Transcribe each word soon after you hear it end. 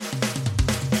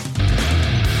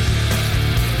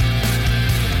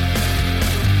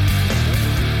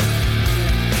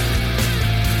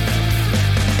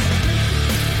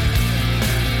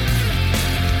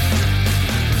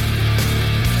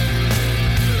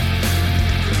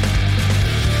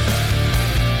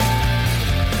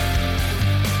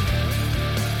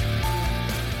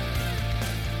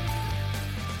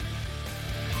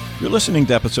listening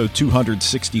to episode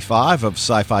 265 of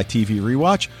Sci-Fi TV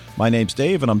Rewatch. My name's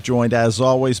Dave, and I'm joined, as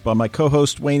always, by my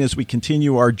co-host Wayne as we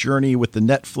continue our journey with the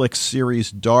Netflix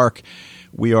series Dark.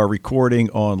 We are recording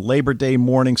on Labor Day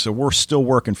morning, so we're still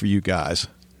working for you guys.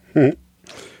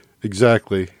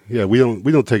 Exactly. Yeah, we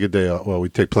don't take a day off. Well, we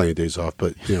take plenty of days off,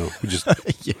 but we just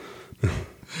Yeah.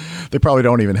 They probably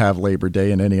don't even have Labor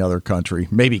Day in any other country.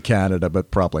 Maybe Canada,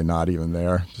 but probably not even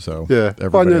there. So yeah. everybody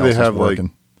Well, I know else they have is working.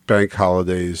 like bank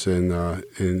holidays in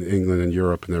England and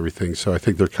Europe and everything, so I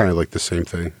think they're kind of like the same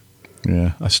thing.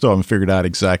 Yeah, I still haven't figured out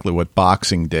exactly what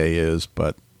Boxing Day is,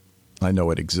 but I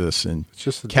know it exists in It's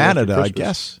just the day Canada, after I Christmas.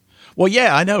 guess. Well,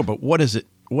 yeah, I know, but what is it?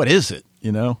 What is it,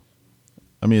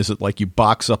 I mean, is it like you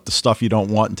box up the stuff you don't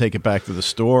want and take it back to the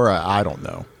store? I don't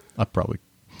know. I probably...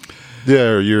 Yeah,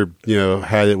 or you're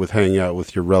had it with hanging out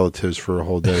with your relatives for a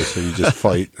whole day, so you just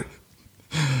fight.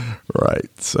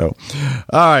 Right. So,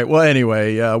 all right. Well,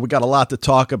 anyway, we got a lot to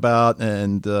talk about.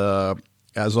 And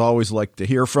as always, like to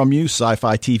hear from you.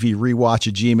 Sci-Fi TV Rewatch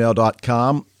at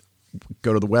gmail.com.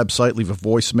 Go to the website, leave a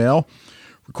voicemail,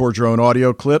 record your own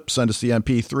audio clip, send us the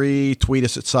MP3, tweet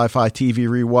us at Sci-Fi TV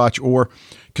Rewatch, or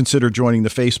consider joining the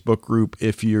Facebook group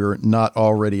if you're not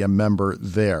already a member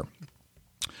there.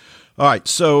 All right.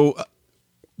 So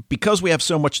because we have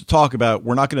so much to talk about,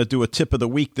 we're not going to do a tip of the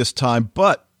week this time,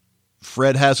 but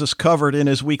Fred has us covered in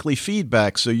his weekly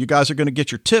feedback. So you guys are going to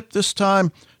get your tip this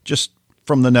time just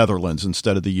from the Netherlands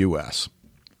instead of the U.S.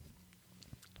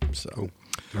 So,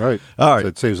 All right. All right. So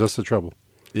it saves us the trouble.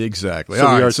 Exactly. So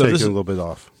All we right. are So taking this a is, little bit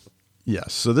off.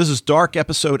 yes. So this is Dark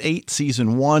Episode 8,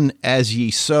 Season 1, As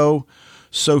Ye Sow,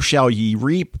 So Shall Ye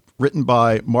Reap, written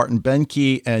by Martin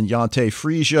Benke and Jante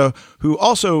Frisia, who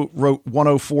also wrote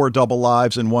 104 Double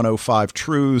Lives and 105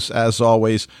 Truths, as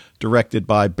always, directed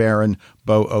by Baron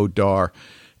Bo Odar.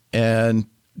 And,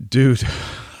 dude,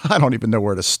 I don't even know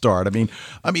where to start. I mean,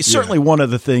 certainly one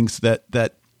of the things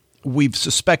that we've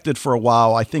suspected for a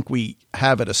while, I think we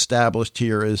have it established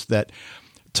here, is that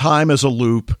time is a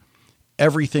loop.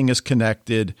 Everything is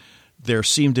connected. There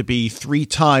seem to be 3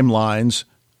 timelines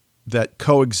that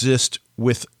coexist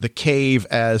with the cave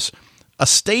as a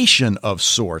station of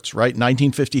sorts, right?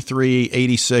 1953,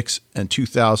 86, and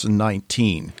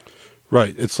 2019.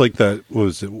 Right. It's like that. What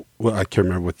was it? Well, I can't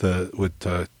remember what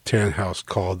Tannhaus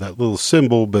called that little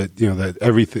symbol, but that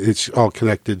everything, it's all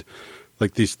connected,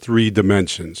 like these 3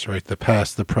 dimensions, right? The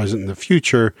past, the present, and the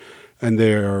future, and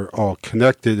they're all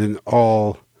connected and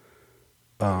all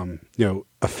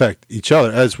affect each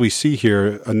other. As we see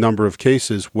here, a number of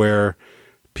cases where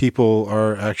people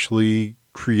are actually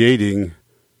creating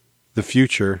the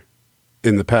future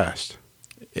in the past.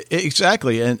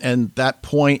 Exactly. And that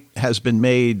point has been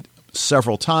made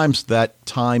several times, that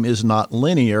time is not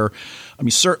linear. I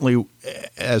mean, certainly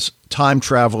as time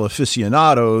travel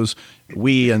aficionados,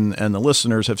 we and the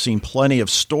listeners have seen plenty of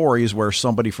stories where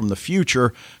somebody from the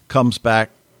future comes back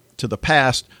to the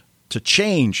past to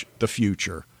change the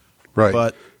future. Right.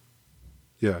 But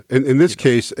yeah, in this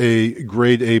case, a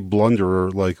grade A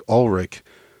blunderer like Ulrich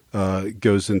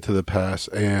goes into the past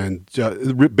and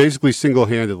basically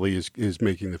single-handedly is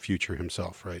making the future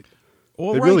himself, right?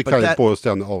 well, It right, really but kind of that- boils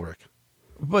down to Ulrich.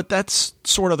 But that's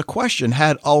sort of the question.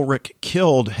 Had Ulrich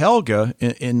killed Helga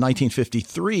in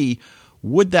 1953,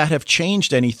 would that have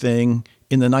changed anything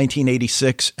in the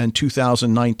 1986 and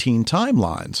 2019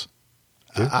 timelines?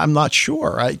 Yeah. I'm not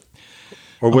sure. Or I'm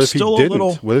what if he still a didn't?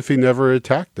 little- What if he never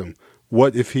attacked them?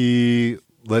 What if he,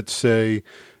 let's say,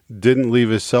 didn't leave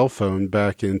his cell phone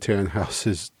back in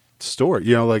Tannhaus's store?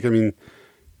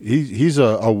 He's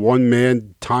a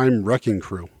one-man time wrecking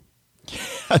crew.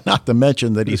 Not to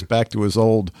mention that he's back to his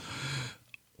old,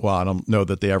 well, I don't know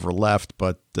that they ever left,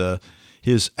 but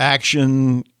his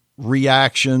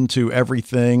reaction to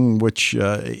everything, which,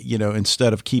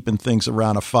 instead of keeping things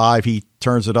around a 5, he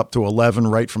turns it up to 11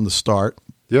 right from the start.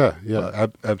 Yeah,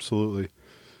 absolutely.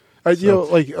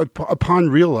 Upon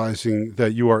realizing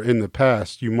that you are in the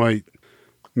past, you might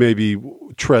maybe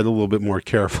tread a little bit more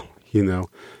careful,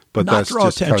 But Not that's draw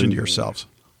just attention kind to of- yourselves.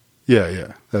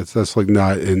 Yeah. That's like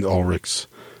not in Ulrich's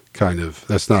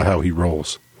that's not how he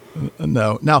rolls.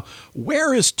 No. Now,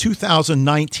 where is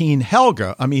 2019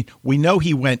 Helga? I mean, we know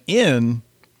he went in,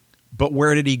 but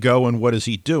where did he go and what is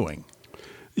he doing?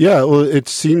 Yeah, well, it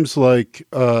seems like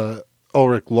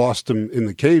Ulrich lost him in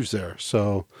the caves there.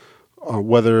 So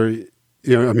whether,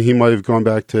 he might have gone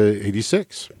back to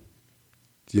 86,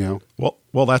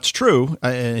 Well, that's true.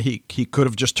 He could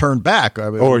have just turned back.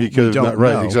 Or he could have,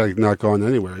 know. exactly, not gone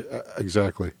anywhere.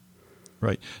 Exactly.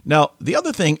 Right. Now, the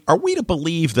other thing, are we to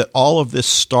believe that all of this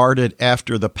started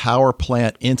after the power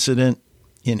plant incident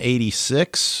in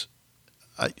 86?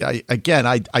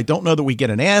 I don't know that we get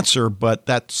an answer, but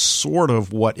that's sort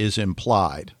of what is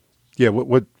implied. Yeah.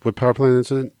 What power plant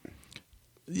incident?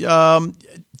 I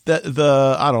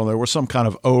don't know, there was some kind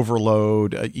of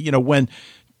overload. When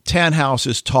Tannhaus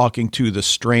is talking to the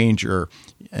stranger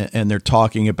and they're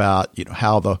talking about,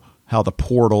 how the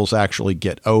portals actually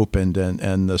get opened,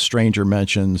 and the stranger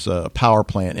mentions a power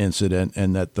plant incident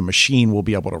and that the machine will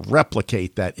be able to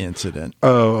replicate that incident.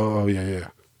 Oh, yeah.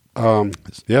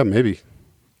 Yeah, maybe.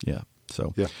 Yeah.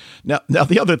 So yeah. Now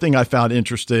the other thing I found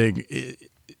interesting,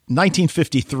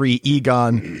 1953,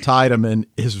 Egon Tiedemann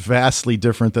is vastly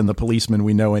different than the policeman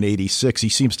we know in 86. He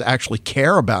seems to actually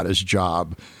care about his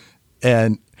job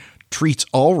and treats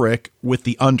Ulrich with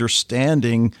the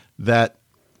understanding that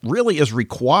really is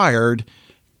required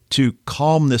to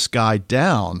calm this guy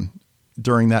down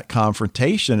during that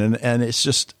confrontation. And it's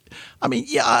just,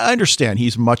 I understand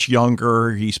he's much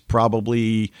younger. He's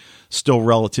probably still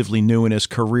relatively new in his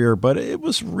career, but it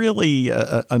was really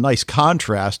a nice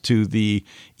contrast to the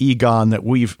Egon that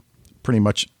we've pretty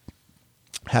much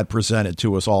had presented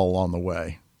to us all along the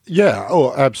way. Yeah.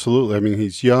 Oh, absolutely.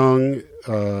 He's young.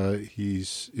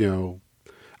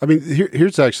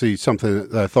 Here's actually something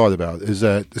that I thought about, is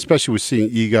that, especially with seeing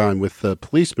Egon with the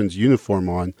policeman's uniform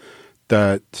on,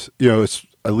 that, it's,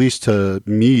 at least to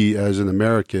me as an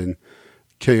American,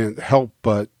 can't help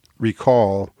but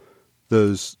recall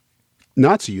those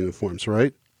Nazi uniforms,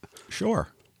 right? Sure.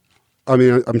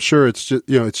 I'm sure it's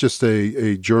just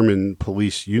a German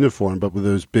police uniform, but with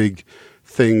those big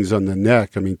things on the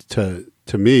neck.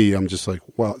 To me, I'm just like,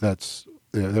 wow, that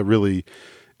really,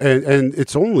 and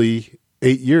it's only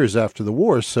 8 years after the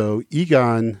war, so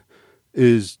Egon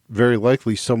is very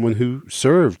likely someone who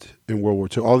served in World War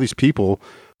II. All these people,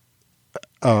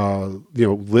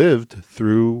 lived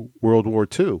through World War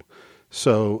II.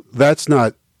 So that's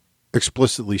not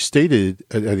explicitly stated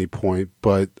at any point,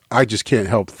 but I just can't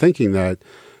help thinking that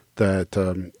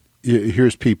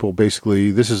here's people,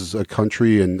 basically, this is a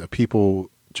country and people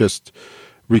just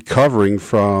recovering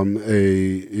from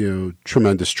a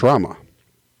tremendous trauma.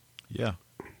 Yeah.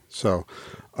 So,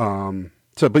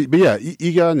 but yeah,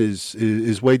 Egon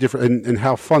is way different, and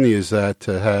how funny is that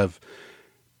to have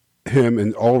him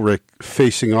and Ulrich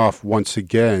facing off once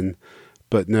again,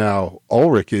 but now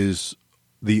Ulrich is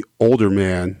the older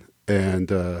man and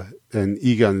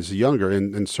Egon is the younger,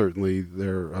 and certainly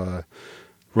they're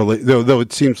though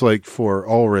it seems like for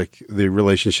Ulrich the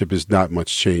relationship is not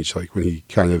much changed. Like when he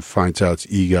kind of finds out it's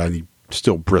Egon, he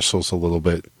still bristles a little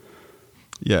bit.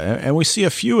 Yeah, and we see a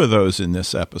few of those in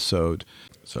this episode.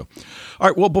 So, all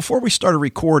right, well, before we started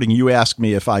recording, you asked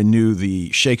me if I knew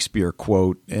the Shakespeare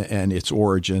quote and its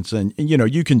origins, and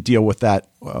you can deal with that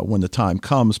when the time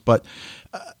comes, but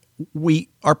we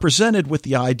are presented with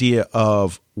the idea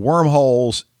of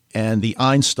wormholes and the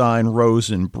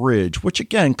Einstein-Rosen bridge, which,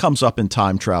 again, comes up in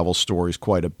time travel stories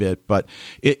quite a bit, but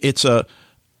it's a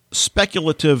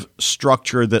speculative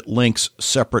structure that links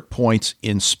separate points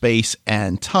in space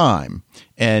and time.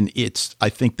 And it's, I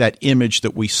think, that image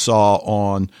that we saw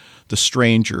on the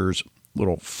stranger's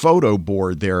little photo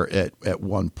board there at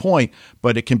one point,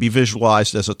 but it can be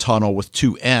visualized as a tunnel with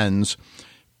two ends.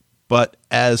 But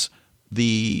as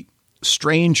the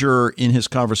stranger in his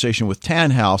conversation with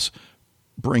Tannhaus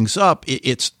brings up,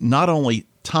 it's not only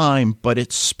time, but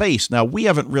it's space. Now, we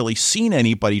haven't really seen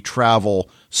anybody travel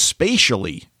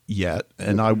spatially yet,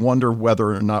 and I wonder whether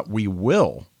or not we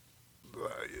will.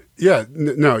 Yeah,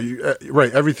 no,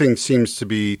 right. Everything seems to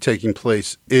be taking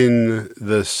place in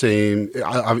the same,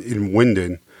 in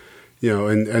Winden,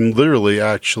 and literally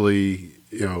actually,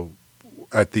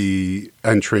 at the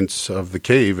entrance of the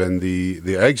cave and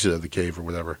the exit of the cave or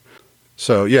whatever.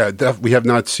 So, yeah, we have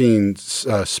not seen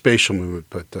spatial movement,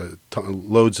 but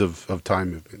loads of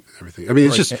time movement and everything.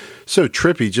 It's just so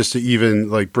trippy just to even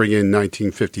bring in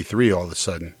 1953 all of a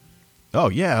sudden. Oh,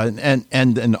 yeah.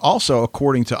 And also,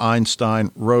 according to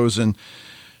Einstein-Rosen,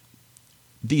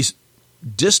 these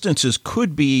distances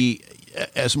could be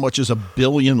as much as 1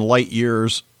 billion light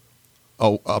years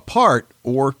apart,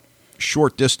 or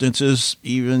short distances,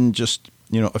 even just,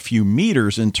 a few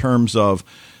meters in terms of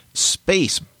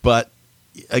space. But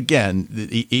again,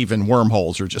 even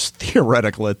wormholes are just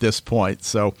theoretical at this point.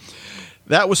 So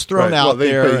that was thrown out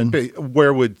there.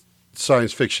 Where would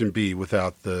science fiction be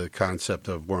without the concept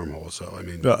of wormholes? So,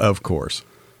 of course.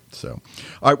 So,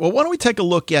 all right. Well, why don't we take a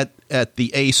look at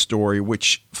the A story,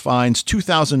 which finds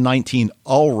 2019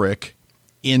 Ulrich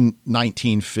in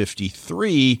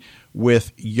 1953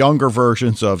 with younger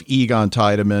versions of Egon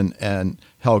Tiedemann and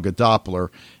Helga Doppler.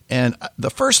 And the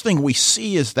first thing we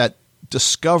see is that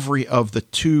discovery of the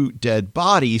two dead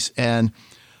bodies. And,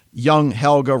 young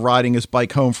Helga riding his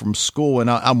bike home from school. And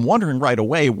I'm wondering right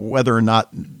away whether or not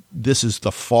this is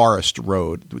the forest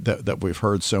road that we've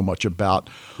heard so much about.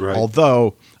 Right.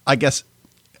 Although I guess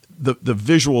the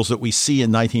visuals that we see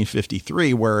in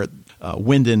 1953, where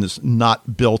Winden is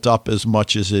not built up as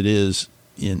much as it is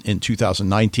in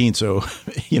 2019. So,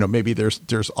 maybe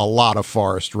there's a lot of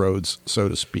forest roads, so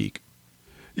to speak.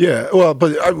 Yeah, well,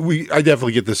 but I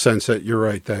definitely get the sense that you're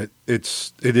right, that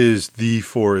it is the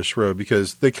forest road,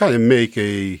 because they kind of make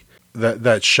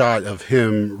that shot of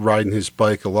him riding his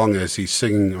bike along as he's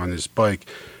singing on his bike.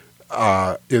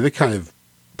 They kind of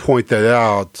point that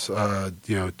out,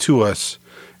 to us.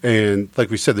 And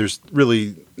like we said, there's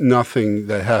really nothing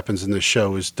that happens in the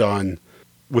show is done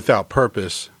without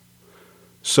purpose.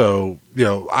 So,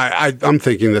 I'm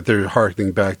thinking that they're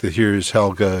hearkening back to here's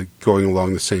Helga going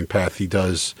along the same path he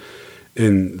does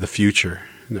in the future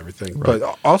and everything. Right.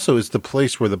 But also it's the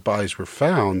place where the bodies were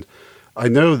found. I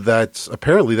know that's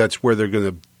where they're going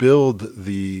to build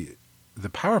the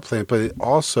power plant, but it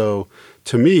also,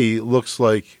 to me, looks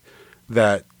like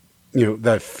that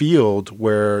field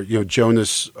where,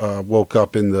 Jonas woke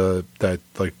up in the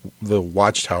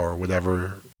watchtower or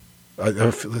whatever.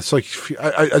 It's like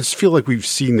I just feel like we've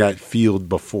seen that field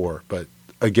before, but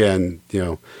again,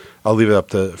 I'll leave it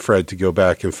up to Fred to go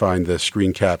back and find the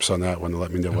screen caps on that one and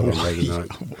let me know whether I'm right or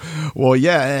not. Well,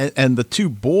 yeah, and the two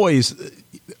boys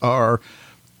are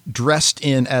dressed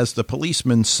in, as the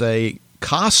policemen say,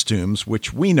 costumes,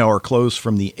 which we know are clothes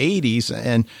from the 80s,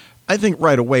 and I think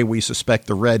right away we suspect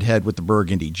the redhead with the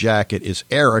burgundy jacket is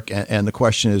Eric, and the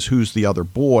question is, who's the other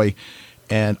boy?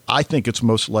 And I think it's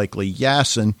most likely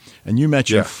Yasin. And you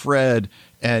mentioned Fred,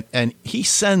 and he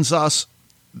sends us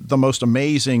the most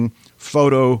amazing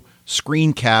photo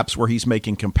screen caps where he's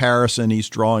making comparison. He's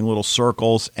drawing little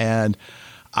circles. And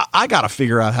I got to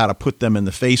figure out how to put them in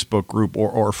the Facebook group,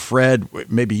 or Fred,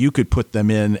 maybe you could put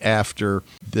them in after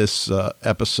this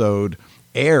episode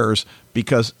airs,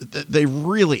 because they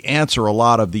really answer a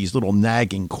lot of these little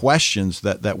nagging questions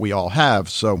that we all have.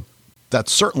 So that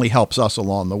certainly helps us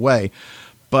along the way.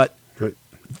 But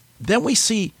then we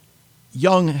see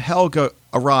young Helga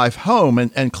arrive home,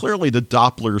 and clearly the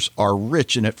Dopplers are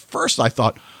rich. And at first I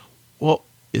thought, well,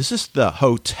 is this the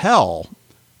hotel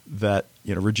that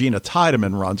Regina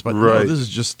Tiedemann runs? But no, this is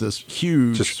just this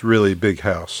huge, just really big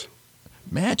house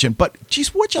mansion. But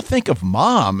geez, what'd you think of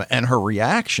Mom and her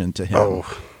reaction to him?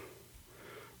 Oh,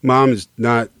 Mom is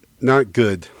not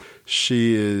good.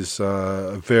 She is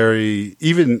very,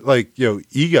 even like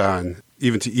Egon.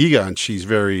 Even to Egon, she's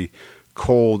very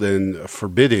cold and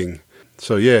forbidding.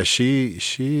 So yeah, she's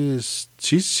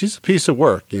a piece of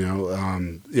work.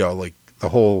 Like the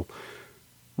whole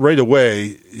right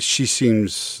away, she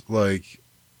seems like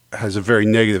has a very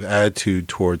negative attitude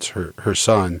towards her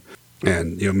son,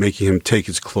 and making him take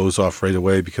his clothes off right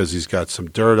away because he's got some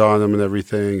dirt on him and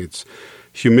everything. It's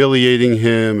humiliating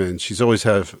him, and she's always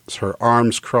have her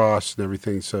arms crossed and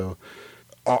everything. So.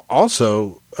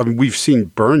 Also, I mean, we've seen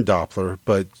Bernd Doppler,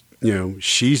 but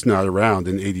she's not around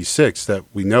in '86 that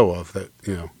we know of. That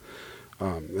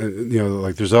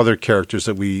like there's other characters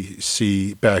that we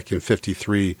see back in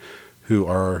 '53 who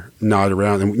are not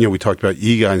around, and we talked about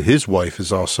Egon. His wife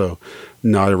is also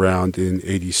not around in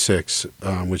 '86,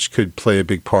 which could play a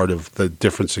big part of the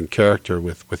difference in character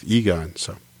with Egon.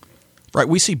 So, right,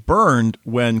 we see Bernd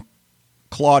when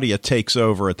Claudia takes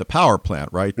over at the power plant.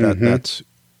 Right, that's.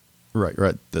 Right.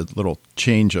 The little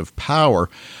change of power.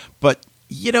 But,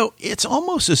 it's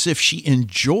almost as if she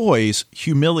enjoys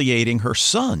humiliating her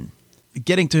son,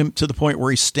 getting to him to the point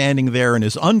where he's standing there in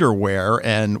his underwear.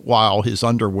 And while his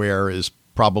underwear is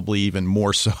probably even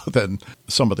more so than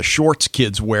some of the shorts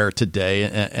kids wear today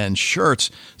and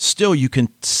shirts, still you can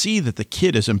see that the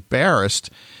kid is embarrassed.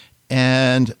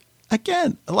 And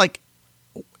again, like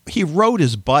he rode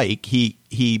his bike. He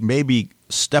maybe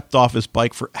stepped off his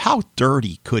bike. For how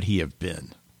dirty could he have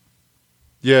been?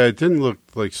 Yeah, it didn't look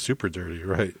like super dirty,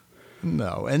 right?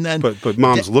 No, and then but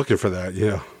Mom's looking for that,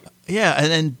 yeah,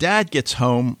 and then Dad gets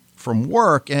home from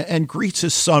work and greets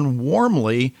his son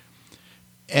warmly,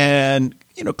 and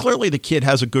clearly the kid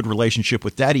has a good relationship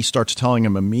with Dad. He starts telling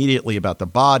him immediately about the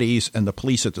bodies and the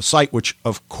police at the site, which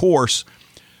of course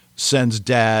sends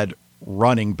Dad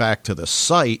running back to the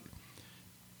site,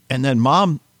 and then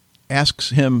Mom asks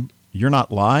him, "You're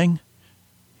not lying?"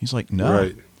 He's like, "No."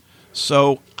 Right.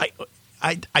 So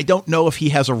I don't know if he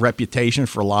has a reputation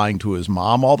for lying to his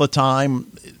mom all the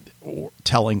time, or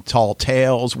telling tall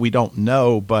tales. We don't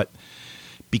know, but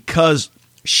because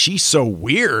she's so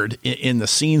weird in the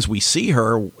scenes we see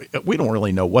her, we don't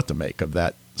really know what to make of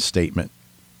that statement.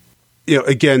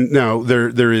 again, now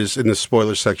there is in the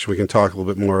spoiler section, we can talk a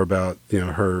little bit more about,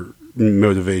 her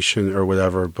motivation or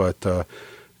whatever. But, and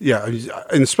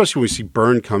especially when we see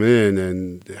Byrne come in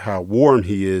and how warm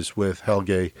he is with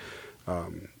Helge,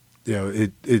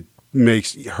 it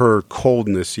makes her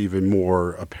coldness even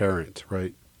more apparent,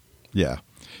 right? Yeah.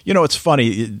 It's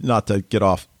funny, not to get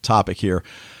off topic here,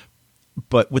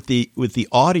 but with the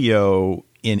audio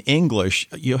in English,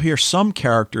 you'll hear some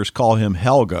characters call him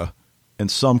Helga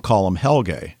and some call him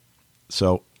Helge.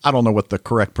 So I don't know what the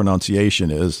correct pronunciation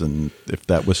is and if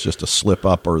that was just a slip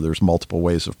up or there's multiple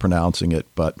ways of pronouncing it.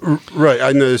 But right.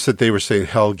 I noticed that they were saying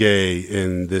Helge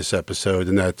in this episode,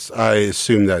 and I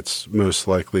assume that's most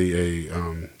likely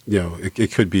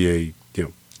it could be a,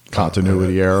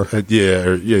 continuity error.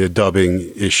 A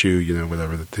dubbing issue,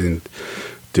 whatever, that they didn't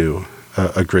do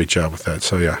a great job with that.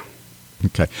 So, yeah.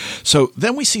 Okay. So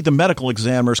then we see the medical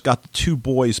examiner's got the two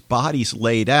boys' bodies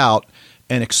laid out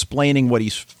and explaining what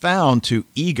he's found to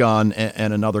Egon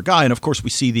and another guy. And, of course, we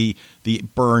see the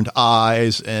burned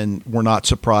eyes, and we're not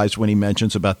surprised when he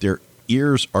mentions about their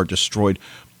ears are destroyed.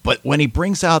 But when he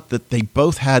brings out that they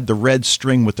both had the red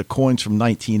string with the coins from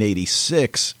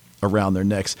 1986 around their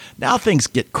necks, now things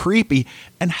get creepy.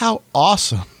 And how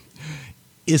awesome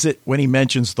is it when he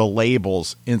mentions the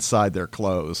labels inside their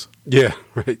clothes? Yeah,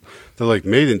 right. They're like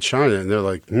made in China, and they're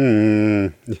like,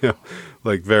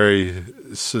 like very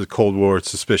Cold War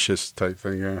suspicious type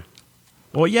thing. Yeah.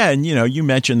 Well, yeah, and you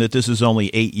mentioned that this is only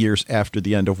 8 years after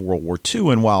the end of World War II,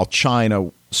 and while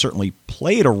China certainly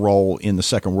played a role in the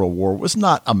Second World War, it was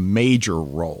not a major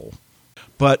role.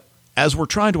 But as we're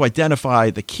trying to identify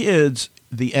the kids,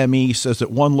 the ME says that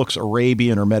one looks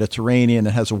Arabian or Mediterranean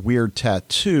and has a weird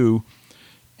tattoo.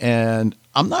 And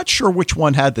I'm not sure which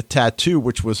one had the tattoo,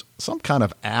 which was some kind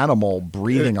of animal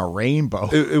breathing a rainbow.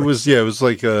 It was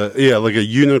like a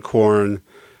unicorn,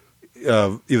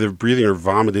 either breathing or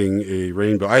vomiting a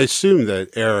rainbow. I assume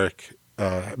that Eric,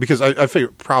 because I figure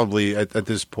probably at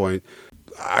this point,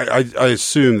 I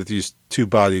assume that these two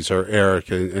bodies are Eric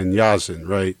and Yazin,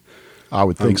 right? I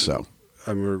would think so.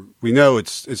 We know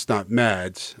it's not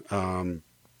Mads.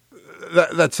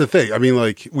 That's the thing. I mean,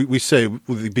 like we say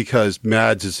because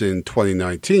Mads is in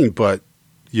 2019, but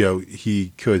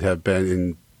he could have been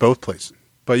in both places.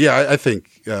 But yeah, I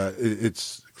think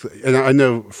it's. And I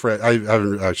know Fred. I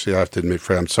have to admit,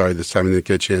 Fred. I'm sorry this time I didn't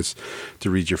get a chance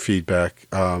to read your feedback.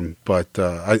 But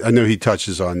I know he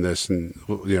touches on this, and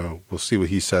we'll see what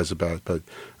he says about it. But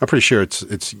I'm pretty sure it's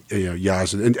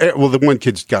Yazin, and the one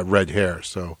kid's got red hair,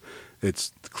 so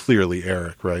it's clearly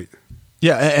Eric, right?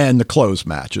 Yeah, and the clothes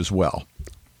match as well.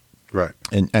 Right.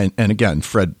 And again,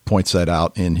 Fred points that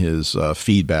out in his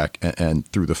feedback and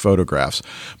through the photographs.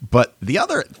 But the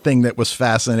other thing that was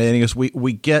fascinating is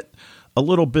we get a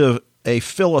little bit of a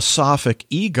philosophic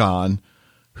Egon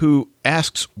who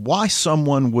asks why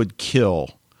someone would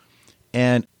kill.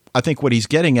 And I think what he's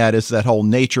getting at is that whole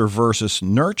nature versus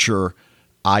nurture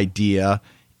idea.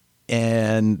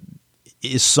 And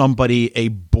is somebody a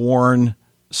born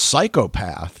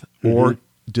psychopath, or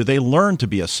do they learn to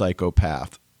be a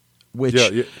psychopath? Which,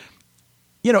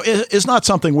 is not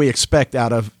something we expect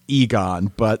out of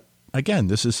Egon. But again,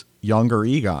 this is younger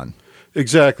Egon.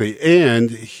 Exactly.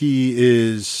 And he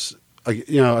is, I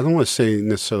don't want to say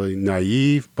necessarily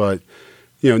naive, but,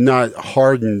 not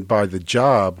hardened by the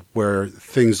job where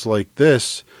things like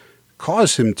this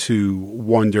cause him to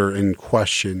wonder and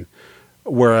question.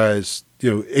 Whereas,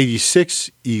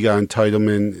 86 Egon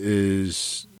Titleman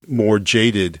is more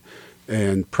jaded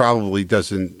and probably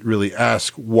doesn't really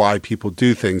ask why people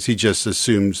do things. He just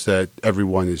assumes that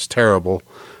everyone is terrible,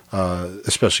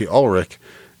 especially Ulrich,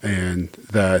 and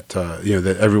that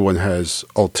that everyone has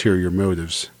ulterior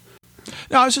motives.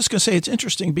 Now, I was just going to say it's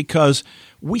interesting because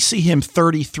we see him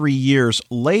 33 years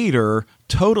later,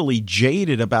 totally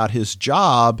jaded about his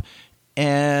job,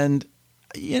 and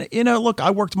look, I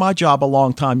worked my job a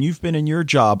long time. You've been in your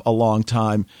job a long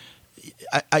time.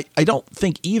 I don't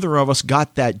think either of us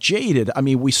got that jaded. I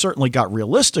mean, we certainly got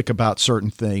realistic about certain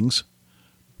things,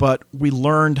 but we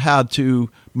learned how to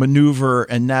maneuver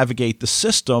and navigate the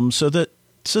system so that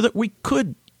we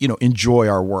could, enjoy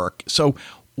our work. So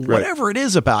whatever it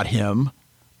is about him,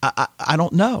 I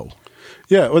don't know.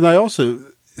 Yeah, and I also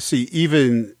see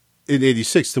even in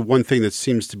 86, the one thing that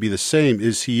seems to be the same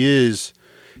is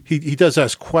he does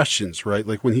ask questions, right?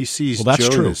 Like when he sees Jonas,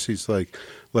 true. He's like,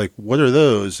 what are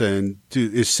those? And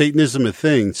is Satanism a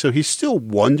thing? So he still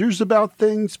wonders about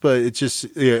things, but it's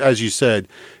just, as you said,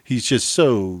 he's just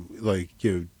so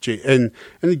and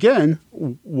again,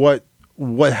 what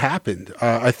happened?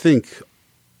 I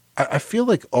feel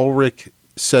like Ulrich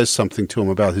says something to him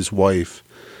about his wife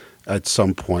at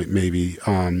some point, maybe.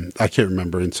 I can't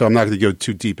remember, and so I'm not going to go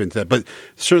too deep into that. But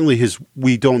certainly,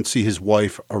 we don't see his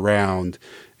wife around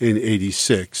in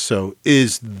 '86. So,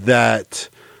 is that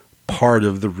part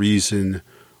of the reason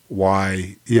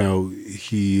why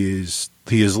he is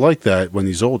like that when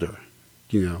he's older?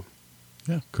 Yeah,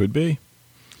 could be.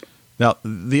 Now,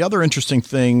 the other interesting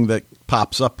thing that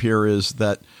pops up here is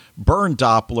that Bernd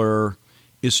Doppler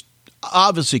is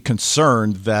obviously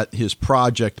concerned that his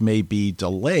project may be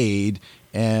delayed,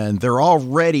 and they're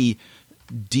already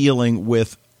dealing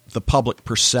with the public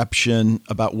perception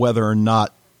about whether or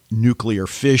not nuclear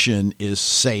fission is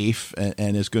safe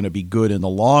and is going to be good in the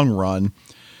long run.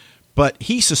 But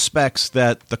he suspects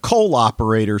that the coal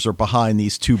operators are behind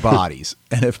these two bodies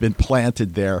and have been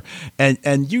planted there.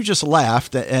 And you just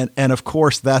laughed. And of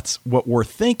course, that's what we're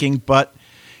thinking. But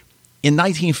in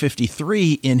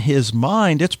 1953, in his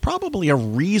mind, it's probably a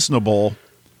reasonable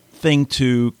thing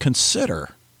to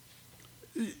consider.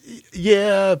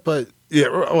 Yeah, but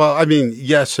well, I mean,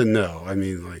 yes and no. I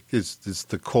mean, like, is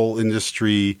the coal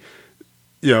industry,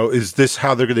 is this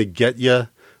how they're going to get you?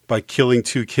 By killing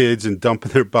two kids and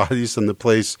dumping their bodies in the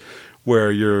place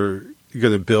where you're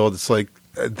going to build? It's like,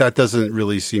 that doesn't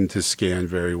really seem to scan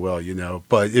very well,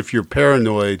 But if you're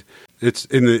paranoid, it's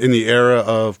in the era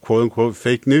of quote unquote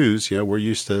fake news. We're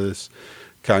used to this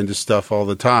kind of stuff all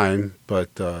the time.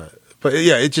 But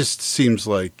yeah, it just seems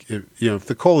like if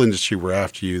the coal industry were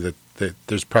after you, that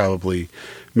there's probably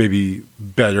maybe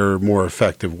better, more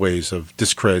effective ways of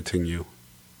discrediting you.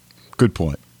 Good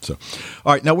point. So,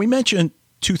 all right, now we mentioned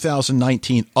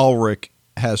 2019, Ulrich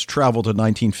has traveled to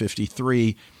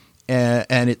 1953,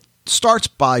 and it starts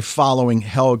by following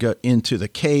Helge into the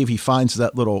cave. He finds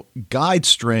that little guide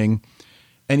string,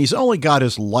 and he's only got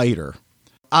his lighter.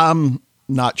 I'm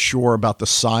not sure about the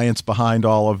science behind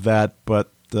all of that, but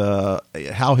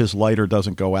how his lighter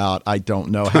doesn't go out, I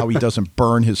don't know. How he doesn't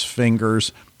burn his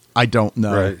fingers, I don't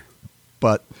know. Right.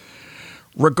 But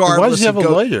regardless, why does he have a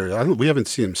lighter? We haven't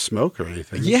seen him smoke or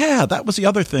anything. Yeah, that was the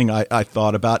other thing I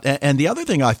thought about. And the other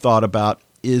thing I thought about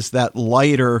is that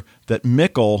lighter that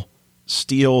Mikkel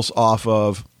steals off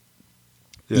of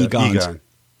Egon.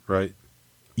 Right.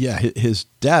 Yeah, his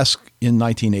desk in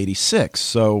 1986.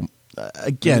 So,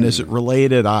 again, is it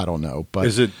related? I don't know. But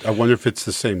is it? I wonder if it's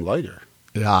the same lighter.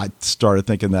 Yeah, I started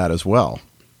thinking that as well.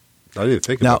 I didn't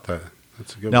think about that.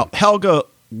 That's a good one. Now, Helge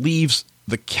leaves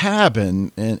the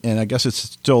cabin, and I guess it's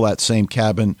still that same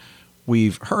cabin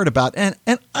we've heard about. And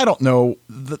I don't know,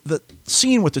 the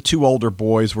scene with the two older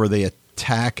boys where they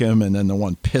attack him and then the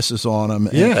one pisses on him.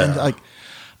 And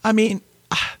I mean,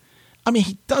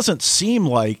 he doesn't seem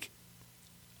like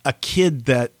a kid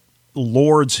that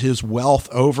lords his wealth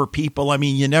over people. I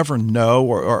mean, you never know,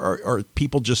 or are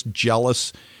people just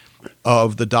jealous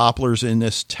of the Dopplers in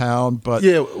this town? But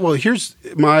yeah, well, here's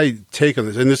my take on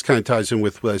this, and this kind of ties in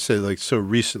with what I said, like, so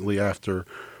recently after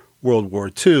World War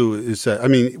II, is that, I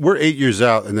mean, we're 8 years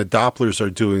out and the Dopplers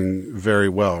are doing very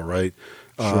well, right?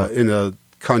 Sure. In a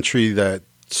country that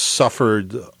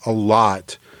suffered a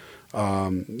lot,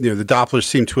 the Dopplers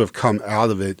seem to have come out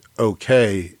of it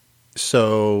okay.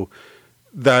 So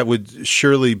that would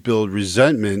surely build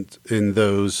resentment in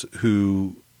those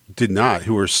who did not,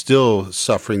 who are still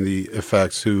suffering the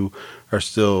effects, who are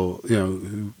still,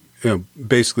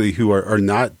 basically who are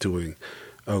not doing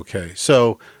okay.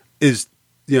 So is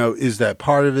that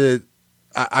part of it?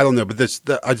 I don't know, but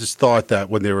I just thought that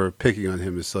when they were picking on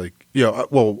him, it's like,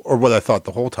 or what I thought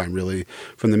the whole time, really,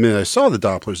 from the minute I saw the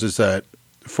Dopplers, is that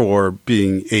for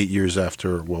being 8 years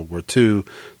after World War II,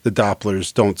 the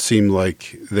Dopplers don't seem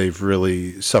like they've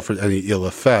really suffered any ill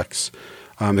effects,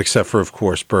 except for, of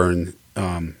course, Bern,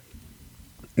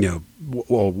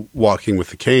 walking with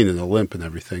the cane and a limp and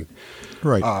everything.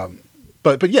 Right.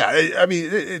 But yeah, I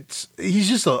mean, he's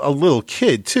just a little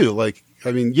kid too. Like,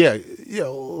 I mean, yeah,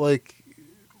 like,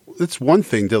 it's one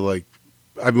thing to, like,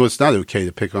 I mean, it's not okay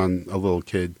to pick on a little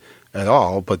kid at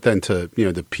all, but then to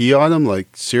pee on him,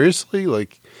 like, seriously,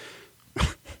 like,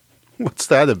 what's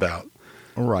that about?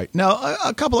 All right. Now,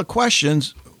 a couple of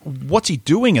questions. What's he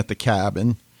doing at the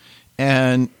cabin?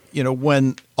 And,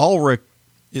 when Ulrich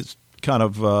is kind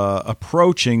of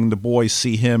approaching, the boys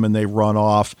see him and they run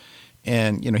off.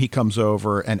 And, he comes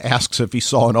over and asks if he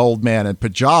saw an old man in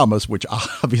pajamas, which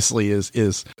obviously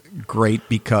is great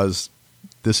because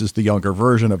this is the younger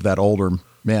version of that older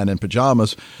man in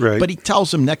pajamas. Right. But he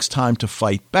tells him next time to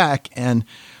fight back. And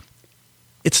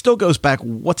it still goes back,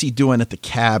 what's he doing at the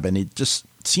cabin? It just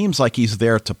seems like he's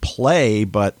there to play,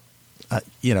 but,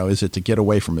 is it to get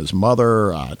away from his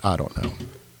mother? I don't know.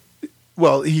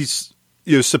 Well, he's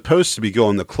supposed to be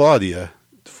going to Claudia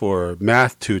for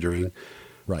math tutoring.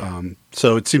 Right.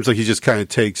 So it seems like he just kind of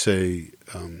takes a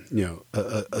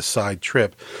side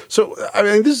trip. So, I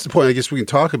mean, this is the point I guess we can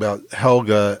talk about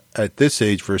Helge at this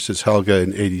age versus Helge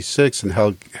in 86 and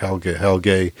Helge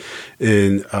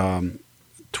in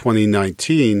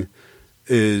 2019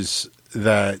 is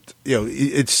that,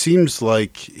 it seems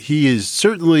like he is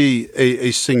certainly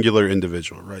a singular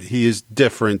individual, right? He is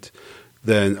different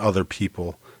than other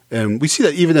people. And we see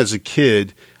that even as a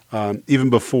kid, even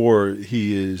before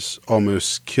he is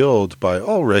almost killed by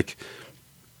Ulrich,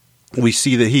 we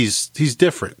see that he's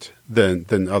different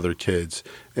than other kids.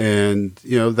 And,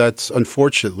 that's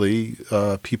unfortunately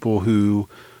people who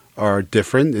are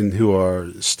different and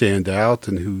who stand out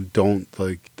and who don't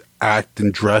act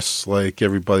and dress like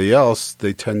everybody else.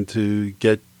 They tend to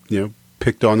get,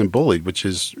 picked on and bullied, which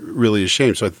is really a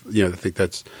shame. So, I think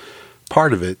that's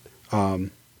part of it.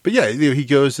 But yeah, he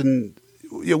goes and,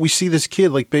 we see this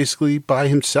kid basically by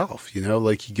himself, he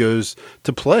goes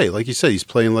to play. Like you said, he's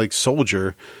playing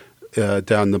soldier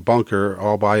down the bunker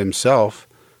all by himself.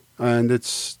 And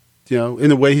it's,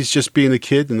 in a way he's just being a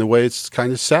kid. In a way it's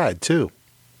kind of sad too.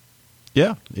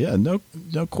 Yeah, no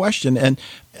question. And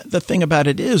the thing about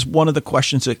it is, one of the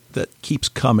questions that keeps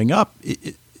coming up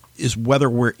is whether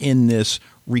we're in this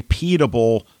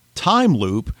repeatable time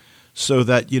loop, so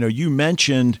that, you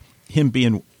mentioned him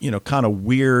being, kind of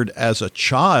weird as a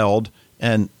child,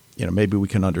 and, maybe we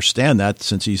can understand that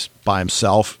since he's by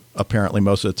himself, apparently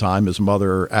most of the time. His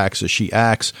mother acts as she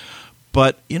acts.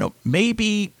 But,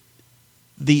 maybe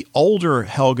the older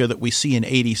Helge that we see in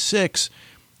 86,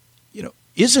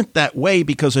 isn't that way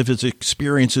because of his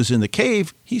experiences in the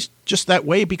cave. He's just that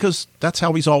way because that's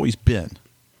how he's always been.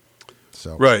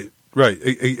 So Right.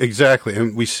 Exactly.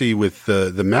 And we see with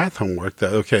the math homework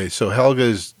that, okay, so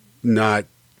Helge's not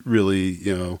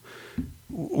really,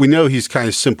 we know he's kind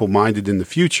of simple-minded in the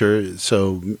future.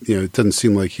 So, it doesn't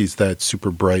seem like he's that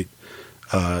super bright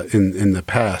in the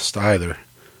past either.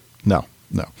 No.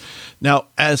 Now,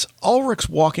 as Ulrich's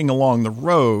walking along the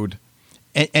road,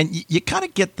 and you kind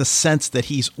of get the sense that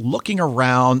he's looking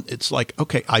around. It's like,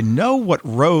 okay, I know what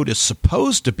road is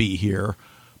supposed to be here,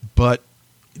 but,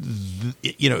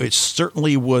 it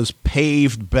certainly was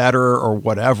paved better or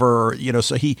whatever,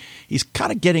 so he's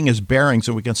kind of getting his bearings,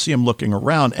 and we can see him looking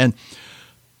around. And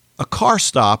a car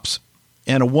stops,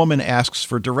 and a woman asks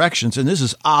for directions. And this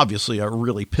is obviously a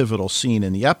really pivotal scene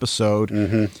in the episode.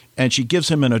 Mm-hmm. And she gives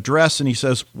him an address, and he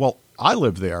says, well, I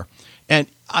live there. And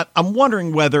I'm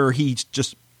wondering whether he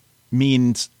just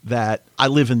means that I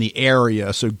live in the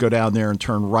area, so go down there and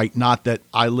turn right, not that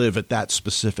I live at that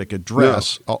specific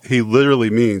address. No, he literally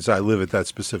means I live at that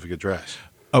specific address.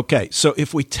 Okay, so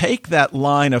if we take that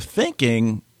line of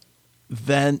thinking,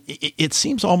 then it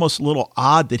seems almost a little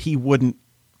odd that he wouldn't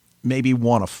maybe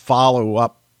want to follow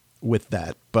up with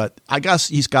that. But I guess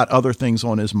he's got other things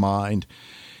on his mind.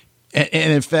 And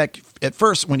in fact, at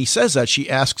first, when he says that, she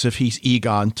asks if he's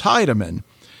Egon Tiedemann.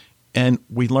 And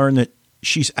we learn that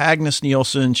she's Agnes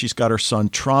Nielsen. She's got her son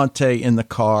Tronte in the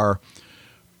car.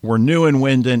 Where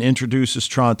Neuenwinden introduces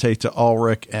Tronte to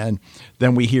Ulrich, and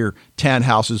then we hear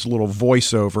Tannhaus's little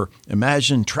voiceover.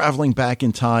 Imagine traveling back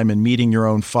in time and meeting your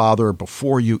own father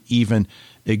before you even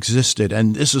existed.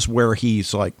 And this is where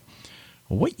he's like,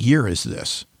 well, what year is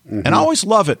this? Mm-hmm. And I always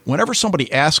love it. Whenever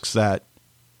somebody asks that,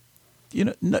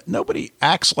 nobody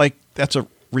acts like that's a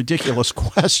ridiculous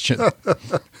question.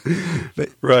 But,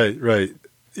 right.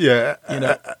 Yeah,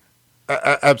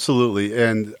 absolutely.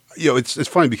 And, it's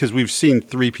funny because we've seen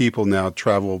three people now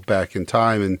travel back in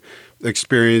time and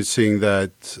experiencing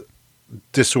that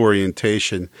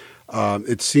disorientation.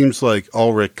 It seems like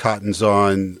Ulrich cottons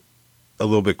on a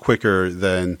little bit quicker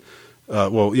than,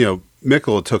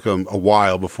 Mikkel, it took him a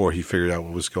while before he figured out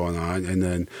what was going on. And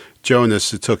then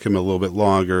Jonas, it took him a little bit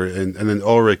longer. And then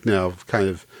Ulrich now kind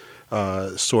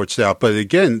of sorts it out. But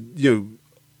again,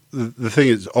 the thing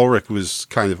is, Ulrich was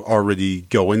kind of already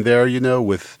going there,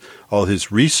 with all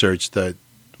his research, that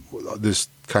this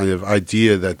kind of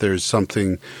idea that there's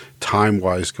something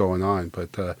time-wise going on.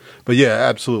 But yeah,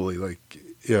 absolutely.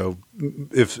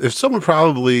 If someone,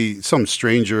 probably some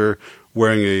stranger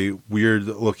wearing a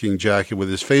weird-looking jacket with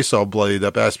his face all bloodied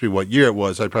up, asked me what year it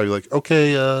was, I'd probably be like,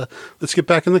 okay, let's get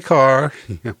back in the car.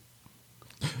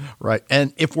 Right.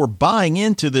 And if we're buying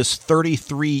into this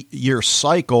 33-year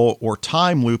cycle or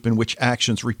time loop in which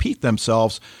actions repeat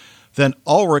themselves, then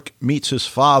Ulrich meets his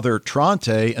father,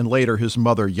 Tronte, and later his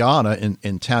mother, Jana, in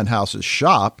Tannhaus's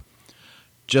shop,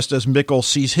 just as Mikkel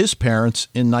sees his parents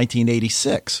in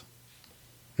 1986.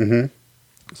 Mm-hmm.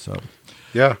 So,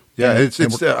 yeah. It's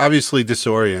obviously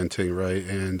disorienting, right?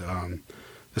 And,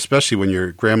 especially when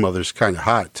your grandmother's kind of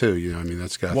hot too. You know, I mean,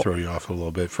 that's got to throw you off a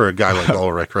little bit for a guy like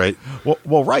Ulrich, right?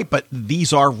 Well, right, but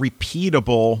these are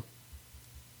repeatable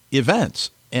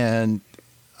events, and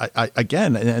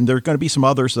again, and there are going to be some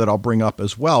others that I'll bring up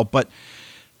as well. But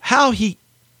how he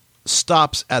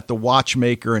stops at the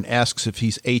watchmaker and asks if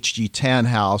he's H.G.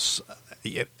 Tannhaus.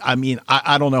 I mean,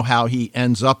 I don't know how he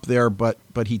ends up there, but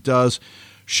he does.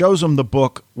 Shows him the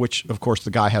book, which, of course, the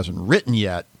guy hasn't written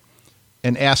yet,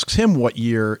 and asks him what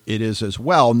year it is as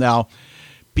well. Now,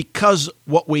 because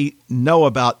what we know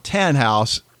about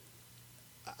Tannhaus,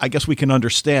 I guess we can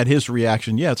understand his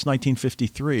reaction. Yeah, it's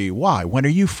 1953. Why? When are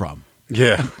you from?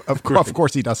 Yeah. Of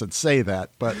course, he doesn't say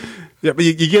that. But yeah, but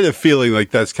you get a feeling like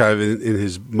that's kind of in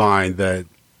his mind that,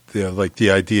 you know, like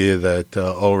the idea that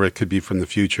Ulrich could be from the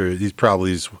future.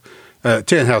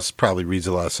 Tannhaus probably reads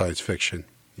a lot of science fiction.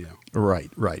 You know.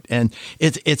 Right. And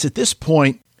it's at this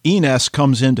point, Ines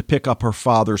comes in to pick up her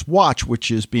father's watch,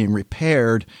 which is being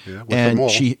repaired. Yeah,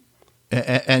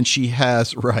 and she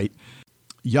has,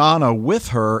 Jana with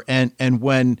her. And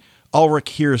when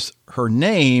Ulrich hears her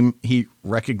name, he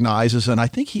recognizes, and I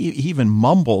think he even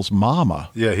mumbles "Mama."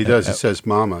 Yeah, he does. He says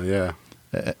 "Mama." Yeah,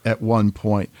 at one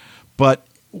point. But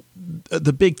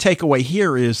the big takeaway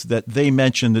here is that they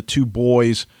mention the two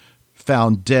boys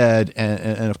found dead,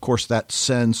 and of course that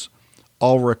sends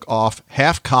Ulrich off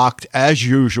half-cocked as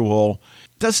usual.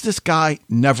 Does this guy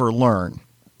never learn?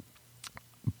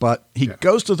 But he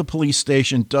goes to the police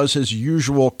station, does his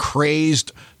usual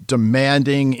crazed,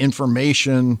 demanding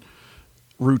information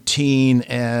routine,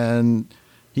 and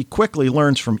he quickly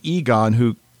learns from Egon,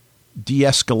 who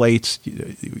de-escalates,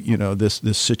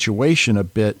 this situation a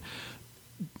bit.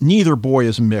 Neither boy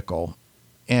is Mikkel.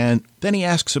 And then he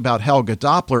asks about Helga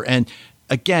Doppler, and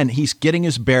again, he's getting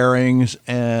his bearings,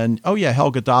 and,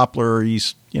 Helga Doppler,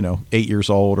 he's, 8 years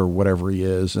old or whatever he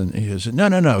is, and he says,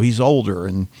 no, he's older,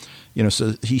 and,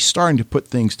 so he's starting to put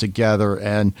things together,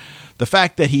 and the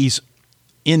fact that he's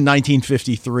in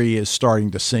 1953 is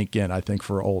starting to sink in, I think,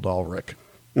 for old Ulrich.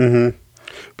 Mm-hmm.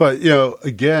 But,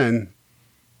 again,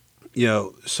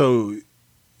 so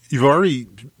you've already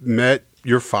met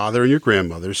your father and your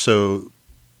grandmother, so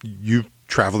you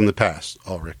traveled in the past,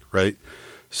 Ulrich, right?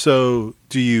 So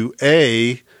do you,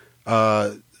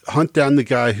 hunt down the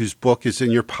guy whose book is in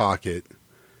your pocket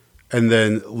and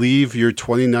then leave your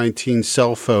 2019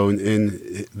 cell phone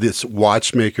in this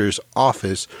watchmaker's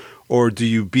office, or do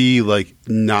you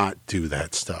not do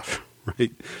that stuff,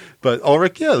 right? But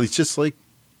Ulrich, he's just like,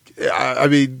 I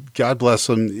mean, God bless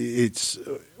him. I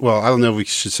don't know if we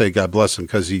should say God bless him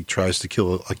because he tries to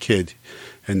kill a kid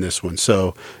in this one.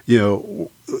 So,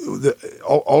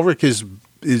 Ulrich is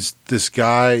this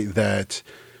guy that,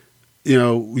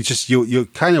 you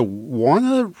kind of want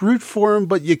to root for him,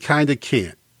 but you kind of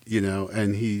can't,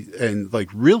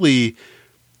 and really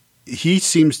he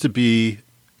seems to be,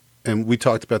 and we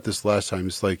talked about this last time,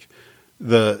 it's like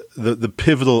the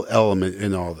pivotal element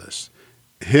in all this.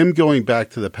 Him going back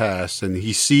to the past, and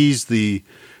he sees the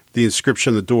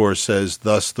inscription on the door says,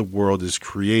 "Thus the world is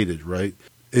created," right?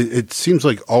 It seems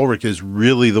like Ulrich is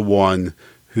really the one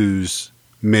who's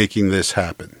making this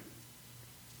happen.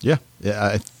 Yeah,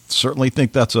 I certainly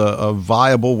think that's a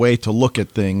viable way to look at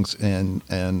things, and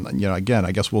again,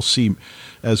 I guess we'll see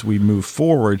as we move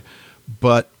forward.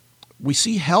 But we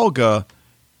see Helga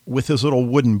with his little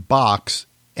wooden box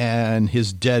and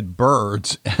his dead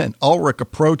birds, and Ulrich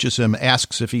approaches him,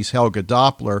 asks if he's Helga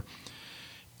Doppler,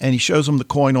 and he shows him the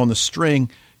coin on the string,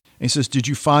 and he says, "Did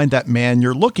you find that man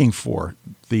you're looking for?"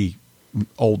 The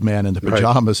old man in the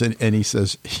pajamas, right. and he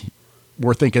says,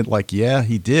 we're thinking yeah,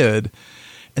 he did.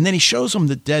 And then he shows him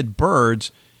the dead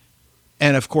birds,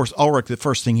 and of course, Ulrich, the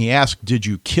first thing he asks, "Did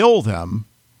you kill them?"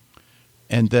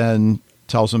 And then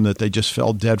tells him that they just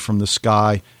fell dead from the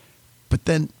sky, but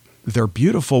then they're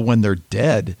beautiful when they're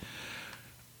dead.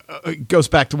 It goes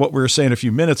back to what we were saying a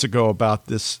few minutes ago about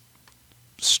this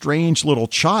strange little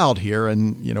child here,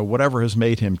 and whatever has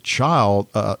made him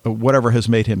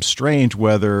strange,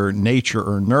 whether nature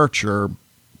or nurture,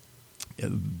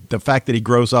 the fact that he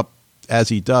grows up as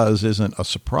he does isn't a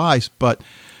surprise. But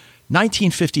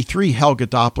 1953, Helga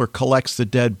Doppler collects the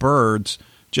dead birds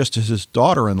just as his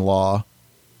daughter-in-law,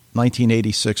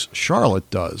 1986, Charlotte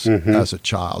does as a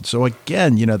child. So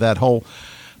again, that whole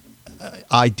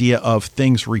idea of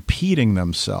things repeating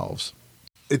themselves.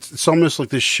 It's almost like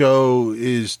the show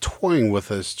is toying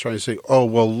with us, trying to say, "Oh,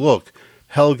 well, look,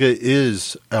 Helga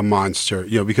is a monster,"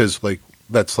 because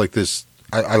that's like this.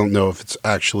 I don't know if it's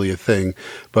actually a thing,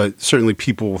 but certainly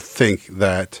people think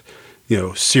that,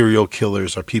 serial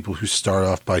killers are people who start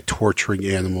off by torturing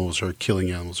animals or killing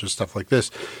animals or stuff like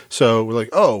this. So we're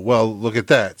like, oh, well, look at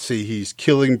that. See, he's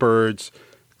killing birds.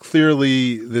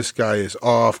 clearly this guy is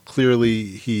off. Clearly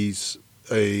he's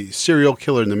a serial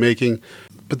killer in the making.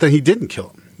 But then he didn't kill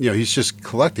him. He's just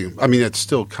collecting him. I mean, it's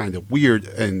still kind of weird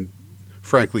and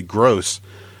frankly gross,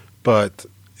 but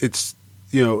it's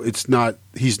not,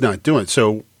 he's not doing it.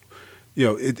 So,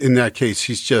 in that case,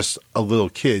 he's just a little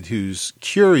kid who's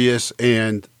curious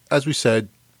and, as we said,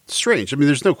 strange. I mean,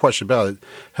 there's no question about it.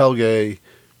 Helge,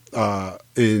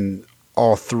 in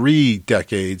all 3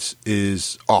 decades,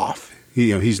 is off.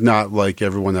 He's not like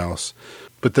everyone else.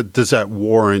 But does that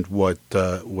warrant what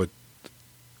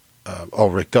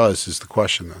Ulrich does is the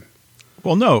question then.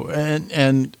 Well, no.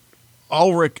 And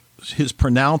Ulrich, his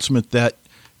pronouncement that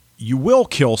you will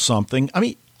kill something, I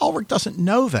mean, Ulrich doesn't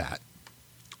know that.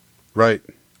 Right.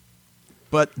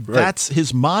 But that's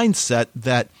his mindset,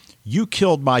 that you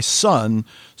killed my son,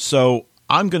 so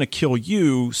I'm going to kill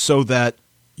you so that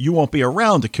you won't be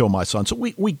around to kill my son. So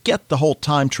we get the whole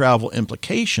time travel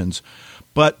implications.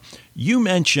 But you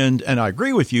mentioned, and I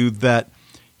agree with you, that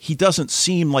he doesn't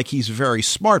seem like he's very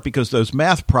smart, because those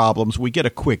math problems, we get a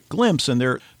quick glimpse, and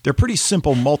they're pretty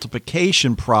simple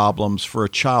multiplication problems for a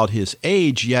child his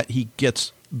age, yet he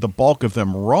gets the bulk of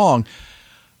them wrong.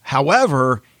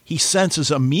 However, he senses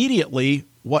immediately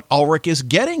what Ulrich is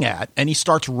getting at, and he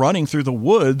starts running through the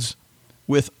woods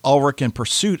with Ulrich in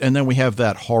pursuit. And then we have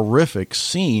that horrific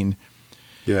scene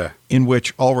in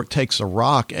which Ulrich takes a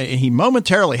rock, and he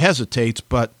momentarily hesitates,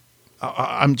 but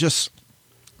I'm just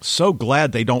so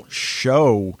glad they don't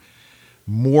show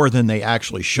more than they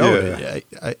actually showed.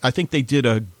 Yeah. I think they did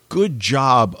a good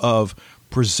job of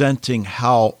presenting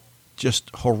how just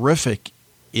horrific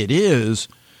it is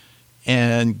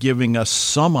and giving us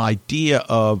some idea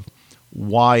of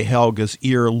why Helge's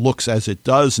ear looks as it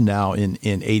does now in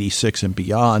 86 and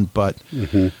beyond. But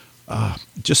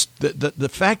just the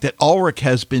fact that Ulrich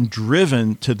has been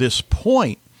driven to this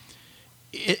point,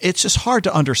 it's just hard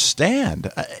to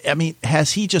understand. I mean,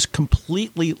 has he just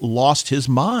completely lost his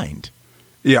mind?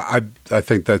 Yeah, I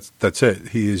think that's it.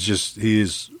 He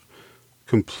is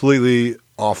completely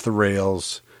off the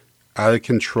rails, out of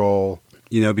control.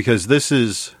 Because this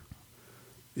is,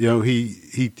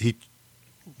 he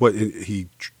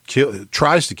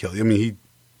tries to kill. I mean,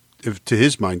 to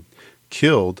his mind,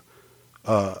 killed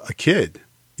a kid.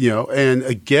 And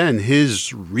again,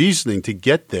 his reasoning to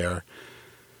get there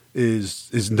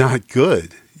is not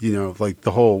good. Like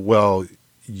the whole,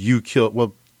 you killed.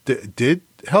 Well, did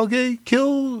Helge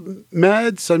kill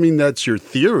Mads? I mean, that's your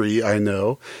theory. I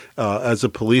know. As a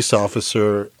police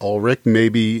officer, Ulrich,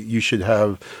 maybe you should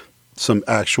have some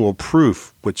actual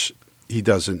proof, which he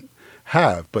doesn't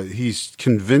have. But he's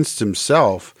convinced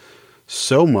himself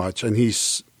so much, and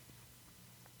he's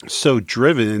so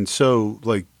driven and so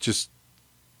just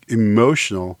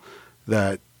emotional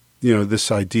that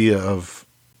this idea of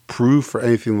proof or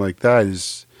anything like that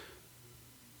is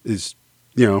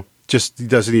just he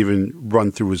doesn't even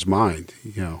run through his mind.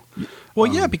 Well,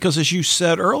 yeah, because as you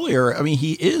said earlier, I mean,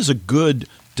 he is a good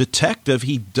detective.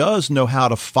 He does know how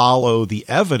to follow the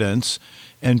evidence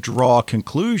and draw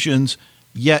conclusions,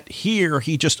 yet here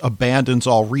he just abandons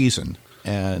all reason.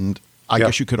 And I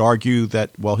guess you could argue that,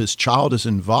 well, his child is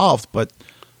involved, but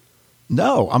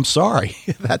no, I'm sorry.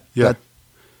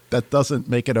 That doesn't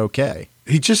make it okay.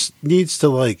 He just needs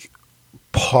to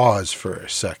pause for a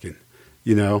second,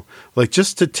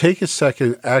 just to take a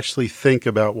second and actually think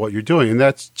about what you're doing. And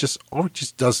that's just, Ulrich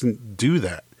just doesn't do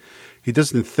that. He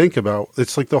doesn't think about,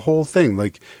 it's like the whole thing,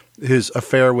 his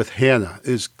affair with Hannah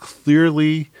is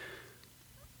clearly,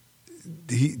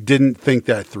 he didn't think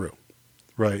that through,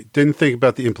 right? Didn't think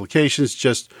about the implications,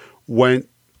 just went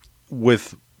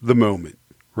with the moment,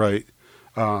 right?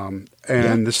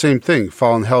 The same thing,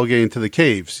 following Helge into the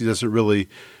caves. He doesn't really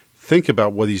think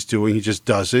about what he's doing. He just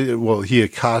does it. Well, he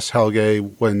accosts Helge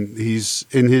when he's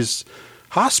in his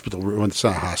hospital room. Well, it's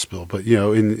not a hospital, but,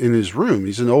 in his room.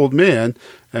 He's an old man,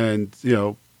 and,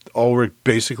 Ulrich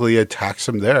basically attacks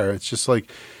him there. It's just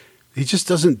he just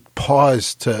doesn't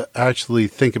pause to actually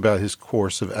think about his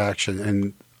course of action.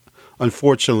 And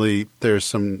unfortunately,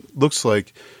 there's looks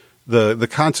like the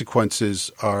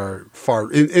consequences are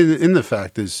far in the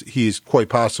fact is he is quite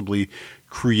possibly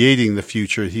creating the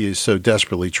future he is so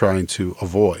desperately trying to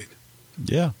avoid.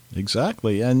 Yeah,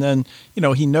 exactly. And then,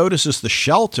 he notices the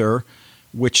shelter,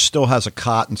 which still has a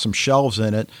cot and some shelves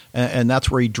in it, and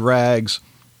that's where he drags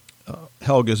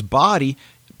Helge's body.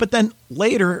 But then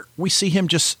later we see him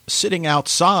just sitting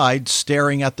outside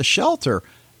staring at the shelter.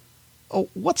 Oh,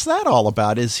 what's that all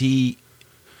about? Is he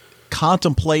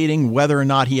contemplating whether or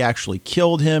not he actually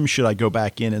killed him? Should I go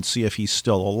back in and see if he's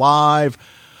still alive?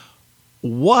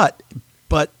 What?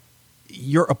 But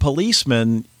you're a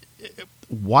policeman.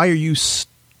 Why are you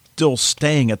still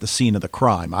staying at the scene of the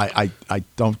crime. I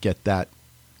don't get that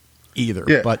either.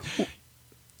 Yeah. But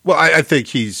well, I think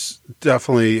he's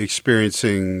definitely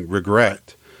experiencing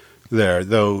regret there,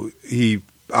 though he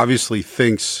obviously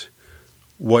thinks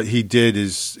what he did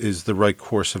is the right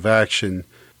course of action.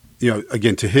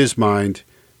 Again, to his mind,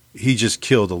 he just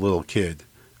killed a little kid,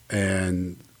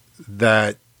 and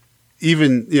that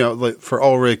even like for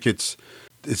Ulrich,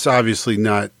 it's obviously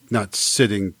not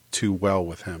sitting too well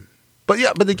with him.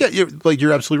 But again,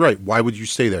 you're absolutely right. Why would you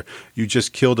stay there? You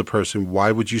just killed a person.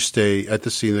 Why would you stay at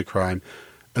the scene of the crime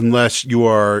unless you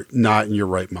are not in your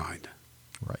right mind?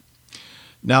 Right.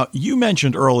 Now, you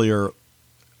mentioned earlier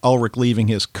Ulrich leaving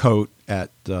his coat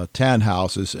at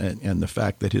Tannhaus's and the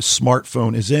fact that his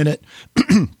smartphone is in it.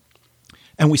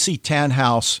 And we see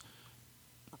Tannhaus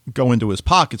go into his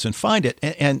pockets and find it.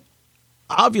 And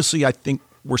obviously, I think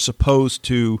we're supposed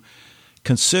to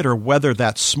consider whether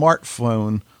that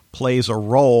smartphone plays a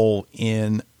role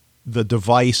in the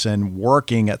device and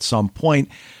working at some point.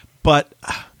 But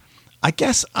I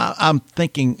guess I'm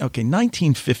thinking, okay,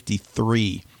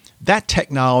 1953, that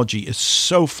technology is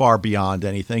so far beyond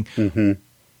anything. Mm-hmm.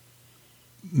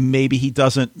 Maybe he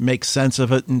doesn't make sense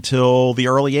of it until the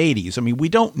early 80s. I mean, we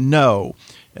don't know.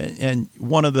 And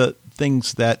one of the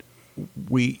things that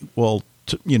we will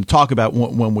talk about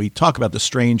when we talk about The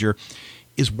Stranger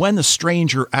is when the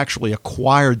stranger actually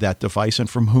acquired that device and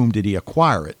from whom did he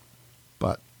acquire it.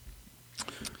 But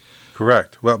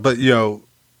correct. Well, but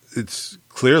it's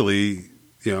clearly,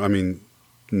 I mean,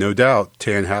 no doubt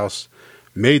Tannhaus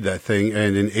made that thing,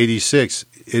 and in 86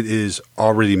 it is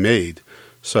already made.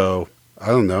 So I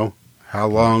don't know, how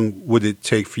long would it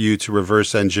take for you to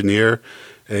reverse engineer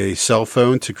a cell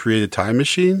phone to create a time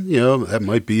machine? That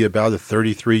might be about a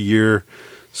 33-year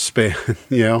span.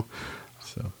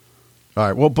 So, all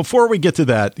right. Well, before we get to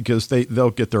that, because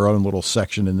they'll get their own little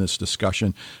section in this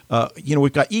discussion,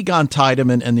 we've got Egon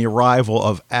Tiedemann and the arrival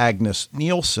of Agnes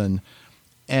Nielsen,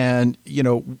 and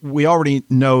we already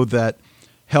know that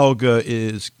Helge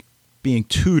is being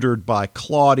tutored by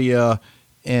Claudia.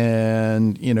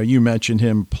 And, you mentioned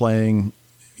him playing,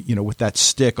 with that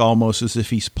stick almost as if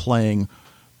he's playing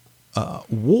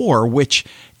war, which,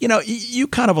 you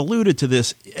kind of alluded to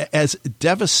this. As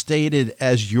devastated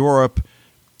as Europe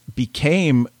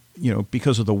became,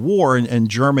 because of the war and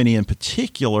Germany in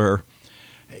particular,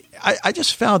 I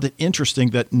just found it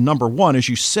interesting that, number one, as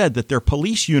you said, that their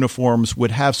police uniforms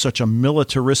would have such a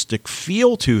militaristic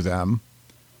feel to them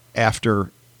after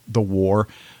the war,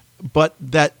 but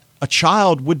that a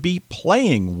child would be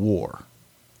playing war.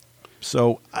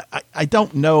 So I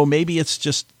don't know. Maybe it's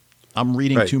just I'm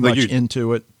reading too much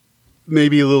into it.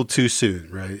 Maybe a little too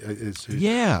soon, right?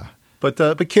 Yeah.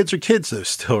 But kids are kids, though,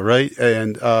 still, right?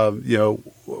 And,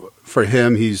 for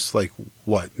him, he's like,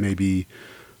 what, maybe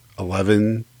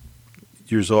 11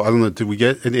 years old? I don't know. Did we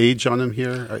get an age on him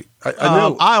here? I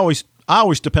know. I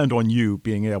always depend on you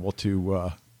being able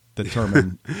to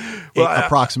determine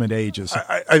approximate ages.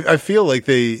 I feel like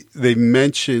they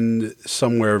mentioned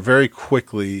somewhere very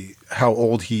quickly how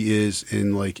old he is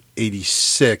in like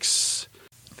 86.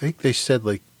 I think they said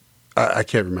like, I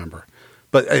can't remember.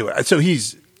 But anyway, so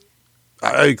he's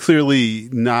clearly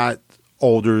not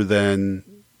older than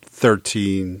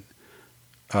 13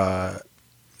 or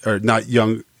not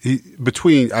young.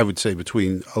 I would say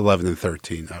between 11 and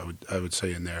 13, I would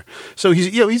say in there. So he's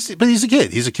a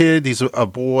kid. He's a kid. He's a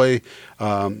boy.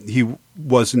 He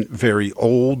wasn't very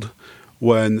old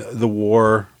when the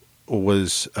war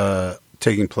was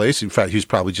taking place. In fact, he was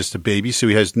probably just a baby, so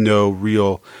he has no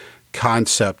real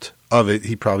concept of it.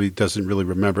 He probably doesn't really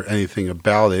remember anything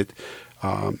about it.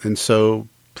 And so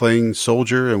playing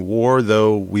soldier and war,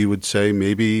 though we would say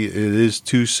maybe it is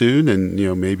too soon, and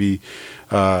maybe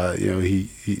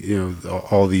he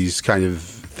all these kind of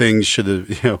things should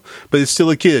have but it's still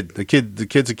a kid. The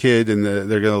kid's a kid, and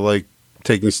they're gonna like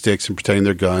taking sticks and pretending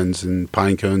they're guns, and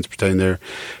pine cones pretending they're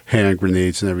hand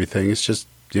grenades and everything. It's just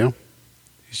he's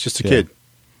just a kid.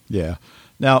 Yeah.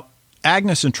 Now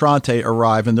Agnes and Tronte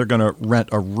arrive, and they're going to rent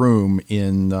a room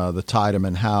in the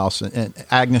Tiedemann house. And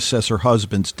Agnes says her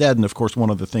husband's dead. And, of course, one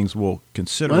of the things we'll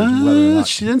consider is whether or not...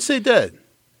 She didn't say dead.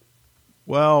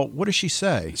 Well, what does she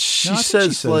say? She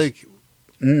says, like...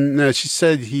 No, she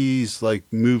said he's, like,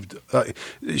 moved...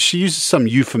 she uses some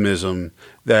euphemism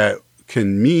that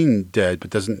can mean dead, but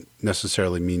doesn't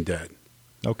necessarily mean dead.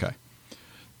 Okay.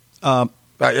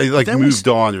 Like moved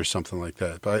on or something like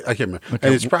that, but I can't remember. Okay.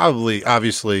 And it's probably,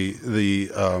 obviously, the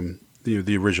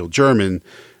original German.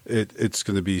 It's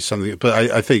going to be something,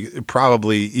 but I think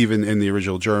probably even in the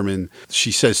original German,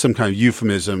 she says some kind of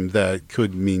euphemism that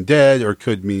could mean dead or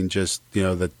could mean just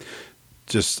that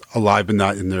just alive but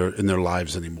not in their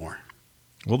lives anymore.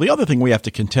 Well, the other thing we have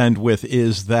to contend with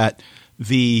is that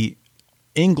the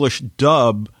English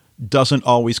dub doesn't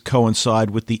always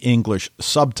coincide with the English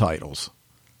subtitles.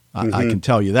 I can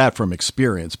tell you that from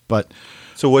experience. But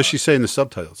so what's she saying in the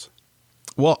subtitles?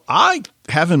 Well, I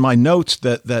have in my notes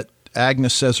that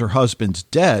Agnes says her husband's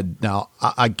dead. Now,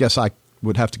 I guess I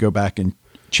would have to go back and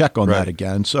check on that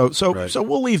again. So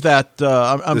we'll leave that.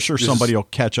 I'm sure somebody will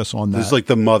catch us on that. This is like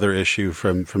the mother issue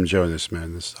from Jonas,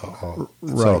 man. It's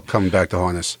all coming back to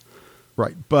haunt us.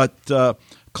 Right. But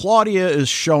Claudia is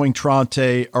showing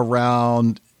Tronte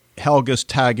around. Helga's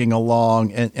tagging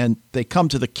along, and they come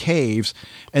to the caves.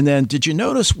 And then did you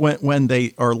notice when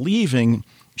they are leaving,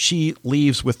 she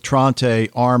leaves with Tronte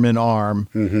arm in arm.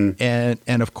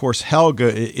 And of course,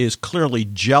 Helga is clearly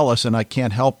jealous, and I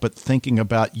can't help but thinking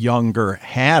about younger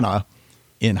Hannah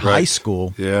in high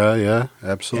school. Yeah,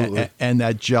 absolutely. And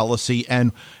that jealousy.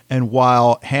 And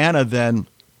while Hannah then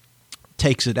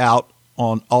takes it out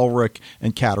on Ulrich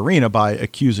and Katerina by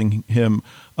accusing him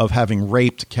of having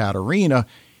raped Katerina,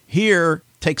 here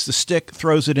takes the stick,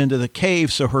 throws it into the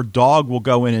cave so her dog will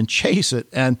go in and chase it.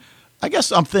 And I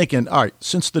guess I'm thinking, all right,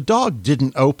 since the dog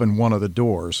didn't open one of the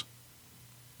doors,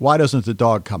 why doesn't the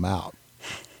dog come out?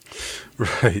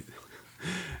 Right.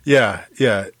 Yeah,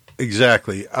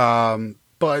 exactly.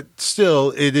 But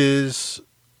still, it is,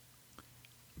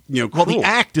 cruel. Well, the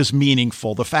act is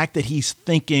meaningful. The fact that he's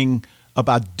thinking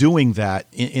about doing that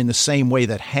in the same way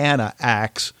that Hannah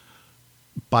acts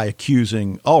by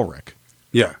accusing Ulrich.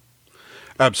 Yeah,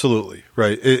 absolutely.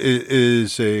 Right. It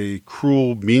is a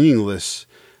cruel, meaningless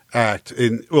act.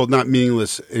 Not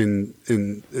meaningless in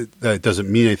that it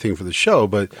doesn't mean anything for the show,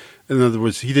 but in other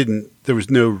words, there was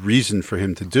no reason for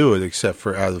him to do it except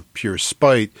for out of pure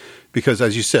spite, because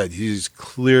as you said, he's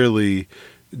clearly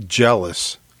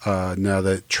jealous now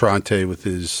that Tronte with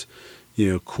his,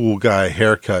 cool guy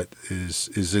haircut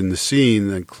is in the scene,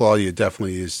 and Claudia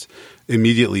definitely is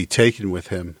immediately taken with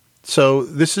him. So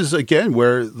this is, again,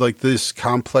 where like this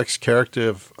complex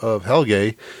character of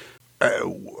Helge,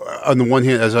 on the one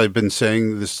hand, as I've been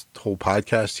saying this whole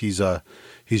podcast,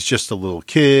 he's just a little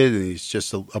kid and he's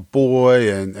just a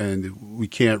boy, and we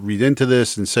can't read into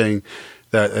this and saying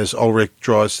that as Ulrich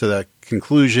draws to that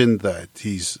conclusion that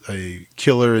he's a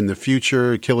killer in the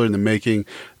future, a killer in the making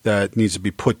that needs to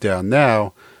be put down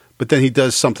now. But then he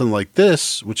does something like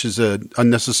this, which is an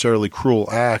unnecessarily cruel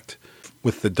act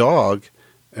with the dog.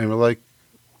 And we're like,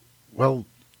 well,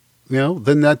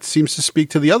 then that seems to speak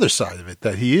to the other side of it,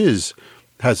 that he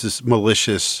has this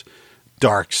malicious,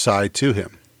 dark side to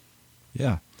him.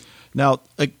 Yeah. Now,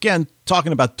 again,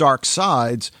 talking about dark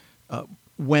sides,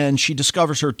 when she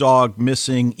discovers her dog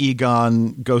missing,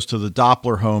 Egon goes to the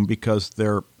Doppler home because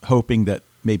they're hoping that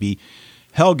maybe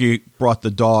Helge brought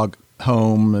the dog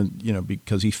home, and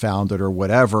because he found it or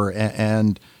whatever.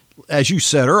 And as you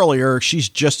said earlier, she's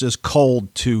just as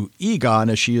cold to Egon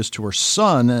as she is to her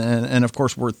son. And of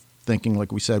course, we're thinking,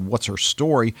 like we said, what's her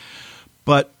story?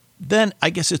 But then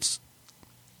I guess it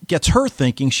gets her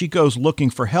thinking. She goes looking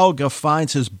for Helga,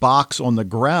 finds his box on the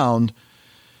ground,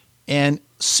 and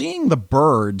seeing the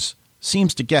birds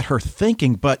seems to get her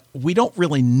thinking, but we don't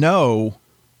really know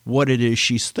what it is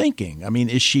she's thinking. I mean,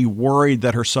 is she worried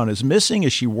that her son is missing?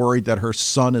 Is she worried that her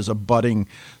son is a budding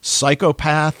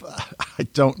psychopath? I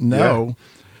don't know. Yeah.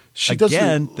 She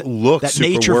doesn't look that super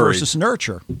nature worried. versus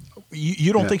nurture.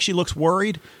 You don't think she looks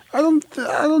worried? I don't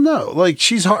know. Like,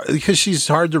 she's hard because she's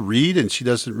hard to read and she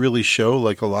doesn't really show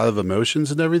like a lot of emotions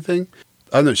and everything.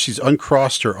 I don't know. She's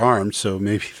uncrossed her arms, so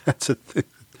maybe that's a thing.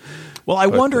 Well, I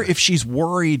wonder if she's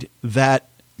worried that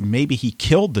maybe he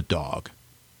killed the dog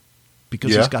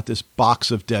because he's got this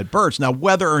box of dead birds. Now,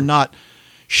 whether or not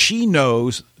she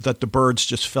knows that the birds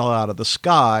just fell out of the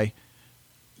sky,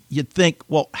 you'd think,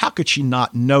 well, how could she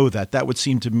not know that? That would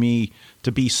seem to me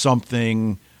to be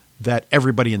something that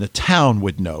everybody in the town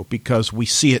would know, because we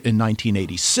see it in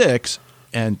 1986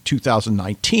 and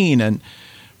 2019, and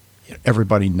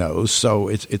everybody knows. So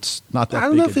it's not that big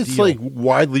a deal. I don't know if it's like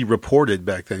widely reported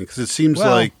back then, because it seems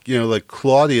like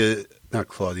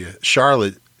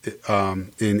Charlotte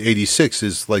in 86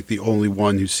 is like the only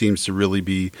one who seems to really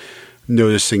be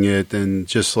noticing it, and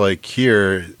just like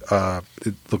here,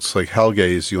 it looks like Helge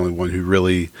is the only one who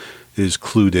really is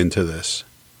clued into this.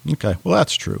 Okay, well,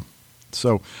 that's true.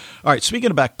 So, all right,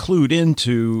 speaking about clued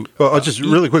into... Well, I'll just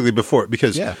really quickly before,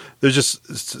 because there's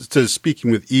just,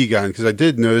 speaking with Egon, because I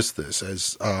did notice this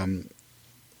as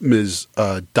Ms.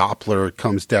 Doppler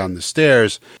comes down the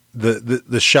stairs,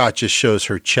 the shot just shows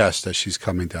her chest as she's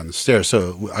coming down the stairs.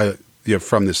 So,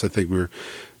 from this, I think we're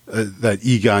that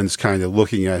Egon's kind of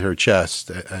looking at her chest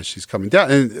as she's coming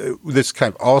down. And this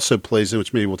kind of also plays in,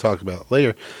 which maybe we'll talk about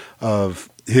later, of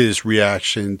his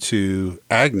reaction to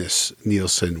Agnes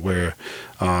Nielsen, where,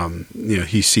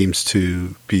 he seems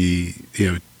to be,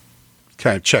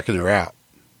 kind of checking her out.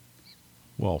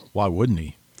 Well, why wouldn't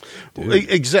he?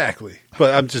 Exactly.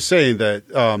 But I'm just saying that,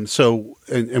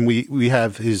 and we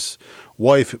have his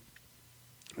wife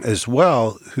as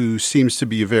well, who seems to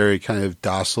be a very kind of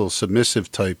docile,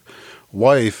 submissive type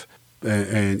wife,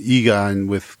 and Egon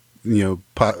with,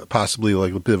 possibly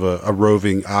like a bit of a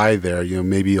roving eye there.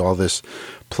 Maybe all this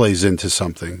plays into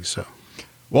something. So,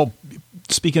 well,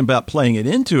 speaking about playing it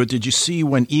into it, did you see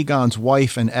when Egon's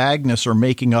wife and Agnes are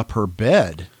making up her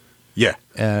bed? Yeah,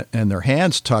 and their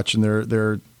hands touch, and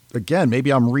they're again.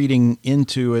 Maybe I'm reading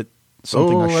into it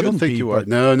something I shouldn't I don't think be, you are.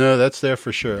 No, that's there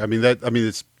for sure. I mean,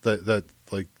 it's that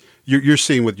like you're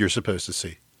seeing what you're supposed to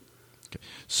see. Okay.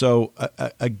 So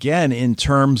again, in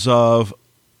terms of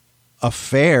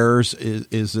affairs,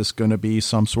 is this going to be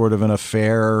some sort of an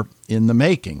affair in the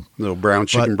making? Little brown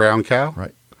chicken, brown cow.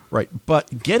 Right.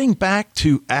 But getting back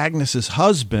to Agnes's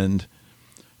husband,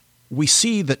 we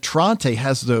see that Tronte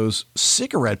has those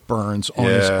cigarette burns on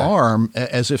his arm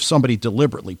as if somebody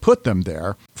deliberately put them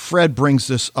there. Fred brings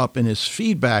this up in his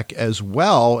feedback as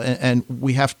well, and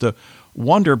we have to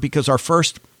wonder, because our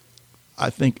first, I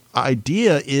think,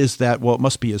 idea is that, well, it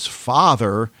must be his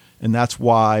father, and that's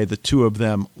why the two of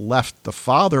them left the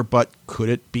father, but could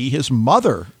it be his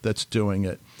mother that's doing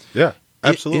it? Yeah,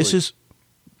 absolutely.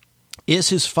 Is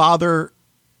his father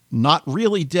not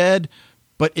really dead?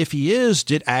 But if he is,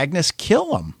 did Agnes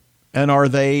kill him? And are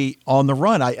they on the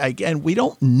run? Again, we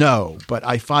don't know, but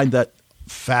I find that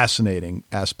fascinating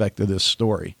aspect of this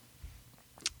story.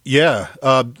 Yeah,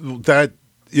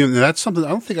 that's something I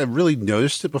don't think I really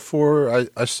noticed it before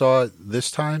I saw it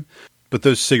this time. But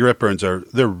those cigarette burns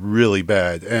they're really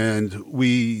bad, and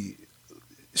we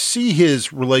see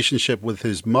his relationship with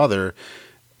his mother.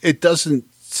 It doesn't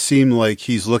seem like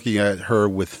he's looking at her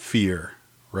with fear,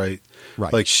 right?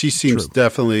 Right. Like she seems True.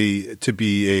 definitely to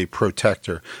be a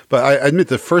protector. But I admit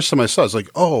the first time I saw it, I was like,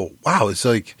 oh, wow. It's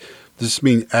like, does this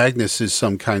mean Agnes is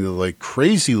some kind of like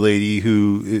crazy lady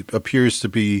who appears to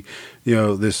be,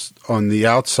 this on the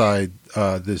outside,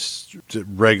 this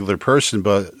regular person,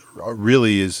 but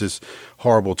really is this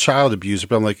horrible child abuser?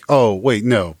 But I'm like, oh, wait,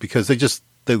 no, because his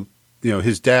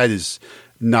dad is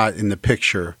not in the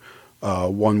picture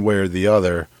one way or the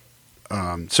other.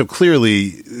 So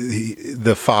clearly,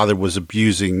 the father was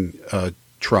abusing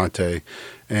Tronte,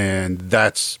 and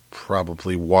that's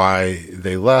probably why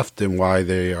they left and why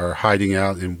they are hiding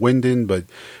out in Winden. But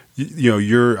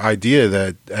your idea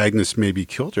that Agnes maybe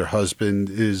killed her husband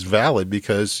is valid,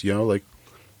 because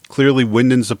clearly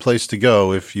Winden's the place to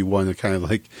go if you want to kind of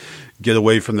like get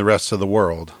away from the rest of the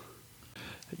world.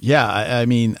 Yeah, I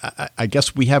mean, I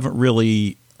guess we haven't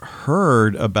really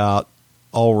heard about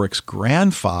Ulrich's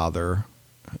grandfather,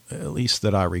 at least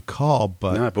that I recall.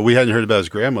 But we hadn't heard about his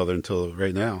grandmother until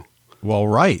right now. Well,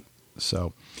 right.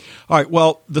 So, all right.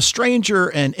 Well, The Stranger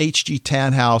and H.G.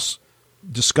 Tannhaus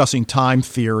discussing time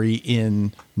theory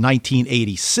in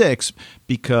 1986,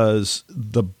 because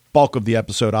the bulk of the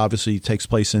episode obviously takes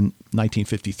place in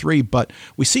 1953. But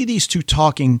we see these two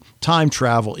talking time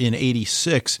travel in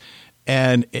 86.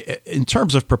 And in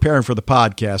terms of preparing for the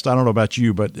podcast, I don't know about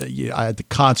you, but I had to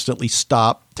constantly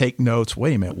stop, take notes.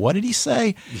 Wait a minute, what did he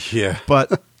say? Yeah.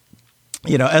 But,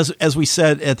 as we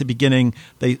said at the beginning,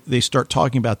 they start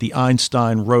talking about the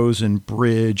Einstein-Rosen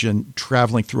bridge and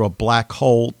traveling through a black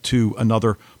hole to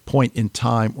another point in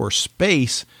time or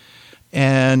space.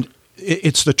 And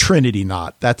it's the Trinity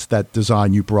knot. That's that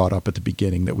design you brought up at the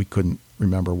beginning that we couldn't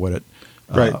remember what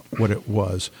it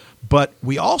was. But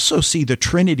we also see the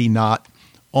Trinity knot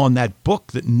on that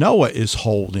book that Noah is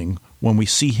holding when we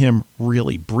see him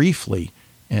really briefly,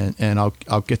 and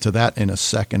I'll get to that in a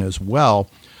second as well.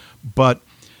 But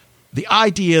the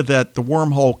idea that the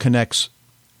wormhole connects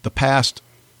the past,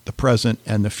 the present,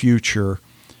 and the future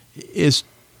is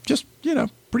just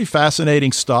pretty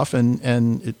fascinating stuff,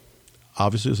 and it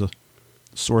obviously is a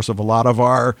source of a lot of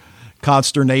our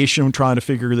consternation trying to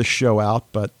figure this show out.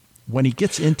 But when he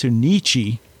gets into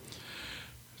Nietzsche,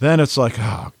 then it's like,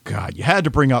 oh God, you had to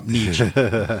bring up Nietzsche.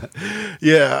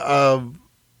 Yeah,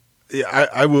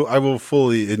 I will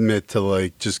fully admit to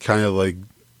like just kind of like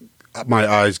my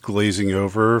eyes glazing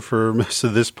over for most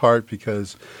of this part,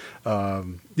 because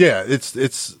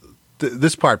it's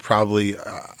this part probably,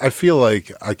 I feel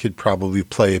like I could probably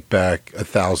play it back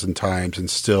 1,000 times and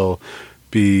still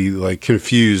be like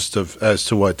confused as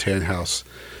to what Tannhaus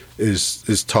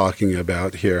is talking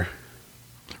about here.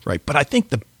 Right. But I think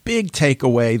the big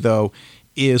takeaway, though,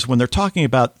 is when they're talking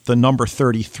about the number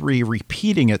 33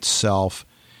 repeating itself.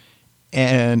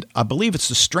 And I believe it's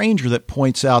the stranger that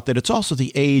points out that it's also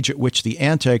the age at which the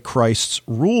Antichrist's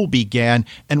rule began.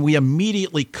 And we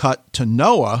immediately cut to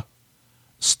Noah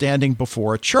standing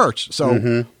before a church.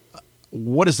 So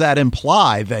what does that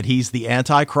imply? That he's the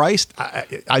Antichrist?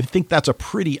 I think that's a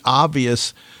pretty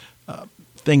obvious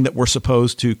thing that we're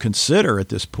supposed to consider at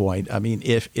this point. I mean,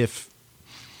 if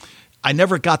I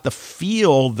never got the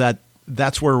feel that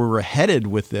that's where we were headed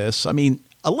with this. I mean,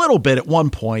 a little bit at one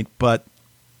point, but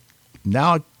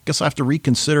now I guess I have to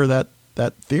reconsider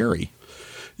that theory.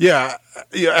 Yeah,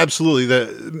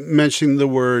 absolutely. Mentioning the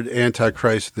word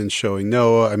Antichrist, then showing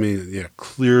Noah. I mean, yeah,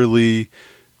 clearly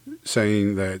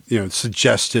saying that, it's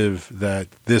suggestive that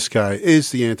this guy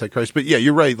is the Antichrist. But yeah,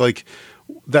 you're right. Like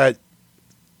that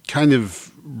kind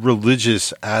of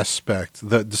religious aspect,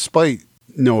 that despite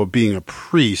Noah being a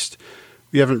priest,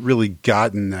 we haven't really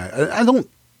gotten that. I don't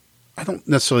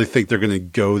necessarily think they're going to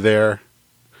go there.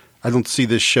 I don't see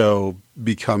this show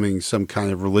becoming some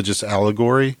kind of religious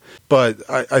allegory, but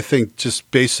I think just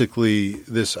basically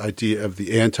this idea of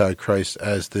the Antichrist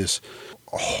as this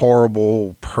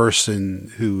horrible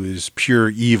person who is pure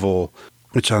evil,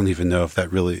 which I don't even know if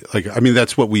that really,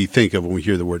 that's what we think of when we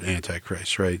hear the word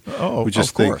Antichrist, right? Oh, we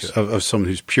just think of someone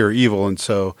who's pure evil. And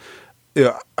so,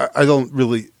 I don't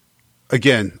really,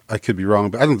 again, I could be wrong,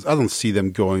 but I don't see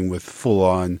them going with full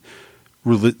on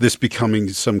this becoming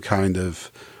some kind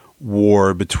of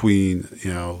war between,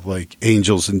 like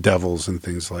angels and devils and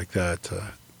things like that.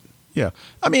 Yeah.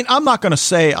 I mean, I'm not going to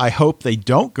say I hope they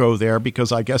don't go there,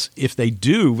 because I guess if they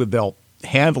do, they'll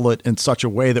handle it in such a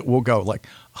way that we'll go like,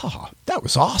 oh, that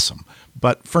was awesome.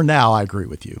 But for now, I agree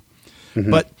with you.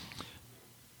 But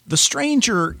the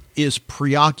stranger is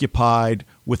preoccupied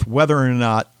with whether or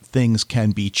not things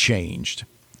can be changed.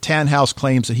 Tannhaus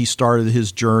claims that he started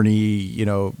his journey,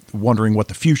 wondering what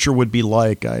the future would be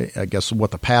like, I guess what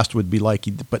the past would be like,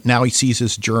 but now he sees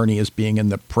his journey as being in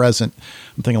the present.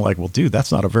 I'm thinking like, well, dude,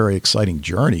 that's not a very exciting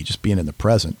journey, just being in the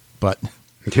present, but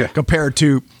compared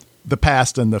to the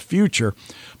past and the future.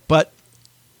 But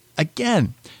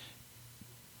again,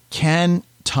 can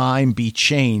time be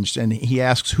changed? And he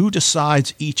asks, who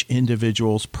decides each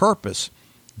individual's purpose?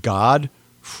 God,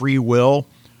 free will,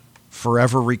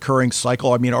 forever recurring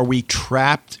cycle? I mean, are we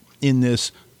trapped in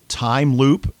this time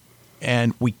loop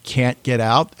and we can't get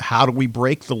out? How do we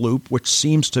break the loop, which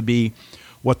seems to be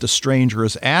what the stranger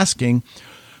is asking?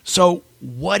 So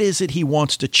what is it he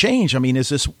wants to change? I mean, is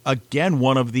this, again,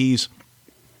 one of these,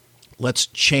 let's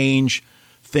change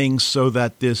things so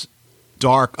that this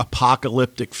dark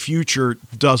apocalyptic future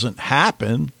doesn't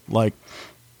happen, like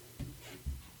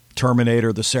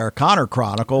Terminator, the Sarah Connor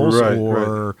Chronicles,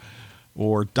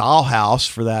 or Dollhouse,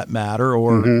 for that matter,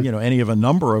 or any of a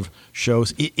number of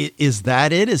shows. Is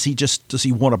that it? Does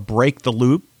he want to break the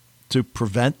loop to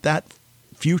prevent that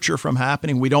future from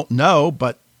happening? We don't know,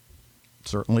 but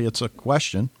certainly it's a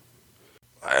question.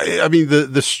 I mean,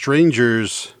 the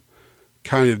stranger's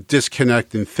kind of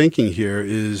disconnect in thinking here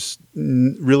is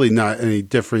really not any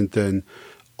different than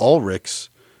Ulrich's,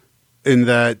 in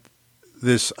that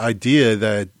this idea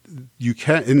that you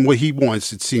can, and what he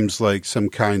wants, it seems like some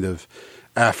kind of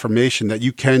affirmation that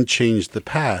you can change the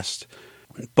past.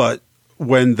 But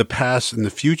when the past and the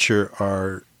future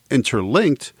are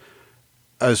interlinked,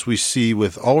 as we see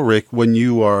with Ulrich, when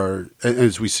you are, and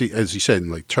as we see, as you said,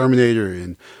 in like Terminator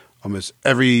and almost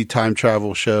every time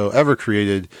travel show ever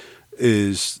created,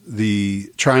 is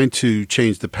the trying to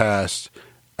change the past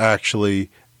actually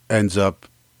ends up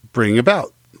bringing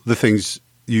about the things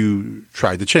you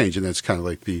tried to change. And that's kind of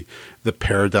like the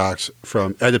paradox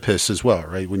from Oedipus as well,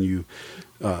 right? When you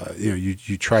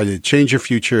try to change your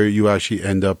future, you actually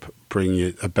end up bringing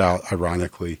it about,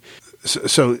 ironically.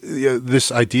 So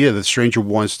this idea that the stranger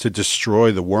wants to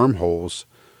destroy the wormholes,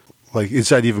 like, is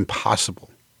that even possible?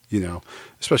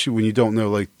 Especially when you don't know,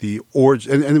 like, the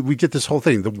origin. And we get this whole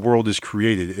thing, the world is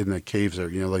created in the caves there,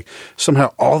 like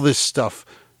somehow all this stuff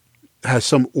has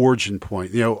some origin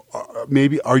point.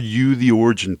 Maybe are you the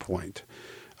origin point?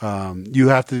 You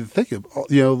have to think of,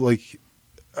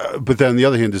 but then on the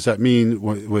other hand, does that mean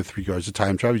with regards to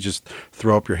time travel, you just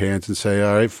throw up your hands and say,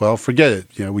 all right, well, forget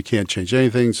it. We can't change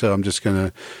anything. So I'm just going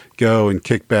to go and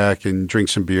kick back and drink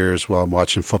some beers while I'm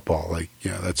watching football.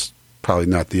 That's probably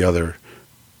not the other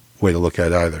way to look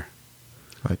at it either.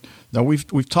 Right. Now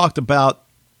we've talked about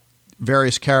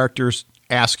various characters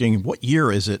asking, what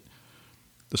year is it?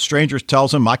 The stranger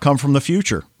tells him, I come from the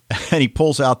future. And he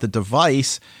pulls out the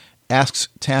device, asks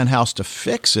Tannhaus to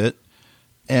fix it.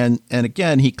 And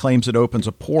again, he claims it opens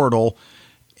a portal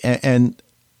and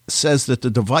says that the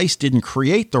device didn't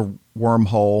create the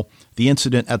wormhole. The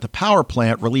incident at the power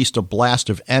plant released a blast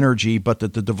of energy, but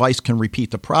that the device can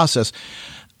repeat the process.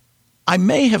 I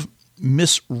may have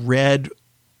misread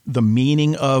the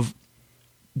meaning of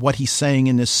what he's saying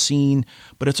in this scene,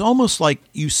 but it's almost like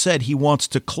you said he wants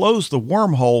to close the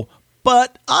wormhole,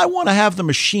 but I want to have the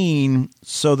machine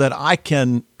so that I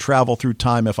can travel through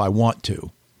time if I want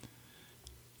to.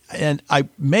 And I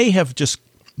may have just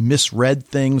misread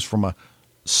things from a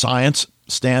science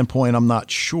standpoint. I'm not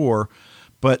sure.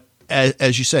 But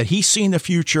as you said, he's seen the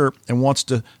future and wants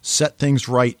to set things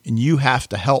right, and you have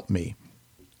to help me.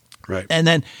 Right. And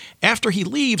then after he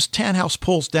leaves, Tannhaus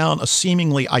pulls down a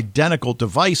seemingly identical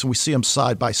device, and we see them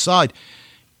side by side.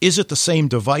 Is it the same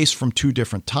device from two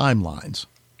different timelines?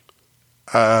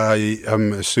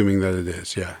 I'm assuming that it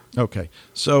is, yeah. Okay.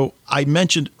 So I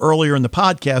mentioned earlier in the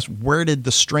podcast, where did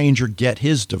the stranger get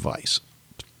his device?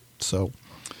 So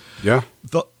yeah.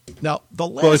 The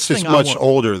last well, it's thing just much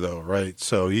older, though, right?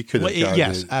 So he could have gotten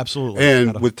yes, it. absolutely.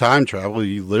 And with time travel,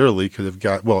 you literally could have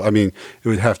got. Well, I mean, it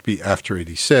would have to be after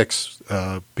 '86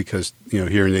 because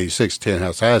here in '86,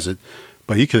 Tannhaus has it,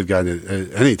 but he could have gotten it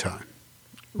at any time.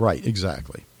 Right.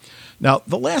 Exactly. Now,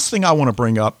 the last thing I want to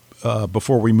bring up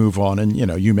before we move on, and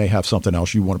you may have something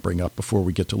else you want to bring up before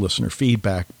we get to listener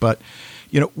feedback, but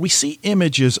we see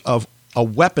images of a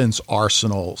weapons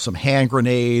arsenal, some hand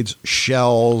grenades,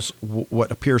 shells, what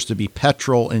appears to be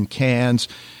petrol in cans.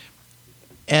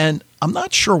 And I'm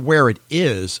not sure where it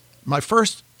is. My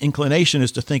first inclination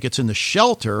is to think it's in the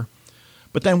shelter,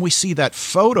 but then we see that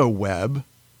photo web,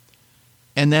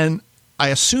 and then I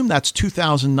assume that's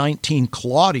 2019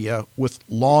 Claudia with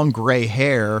long gray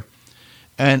hair.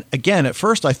 And again, at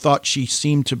first I thought she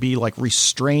seemed to be like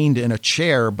restrained in a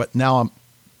chair, but now I'm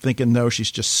thinking, no,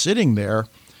 she's just sitting there.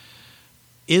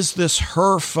 Is this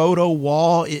her photo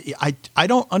wall? I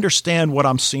don't understand what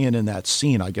I'm seeing in that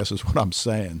scene, I guess is what I'm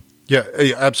saying. Yeah,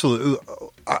 absolutely.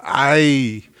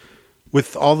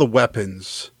 With all the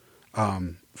weapons,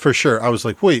 for sure, I was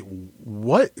like, wait,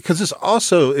 what? Because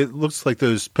it looks like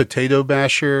those potato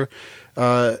basher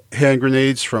hand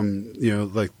grenades from,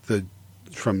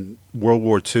 from World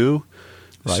War II.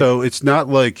 Right. So it's not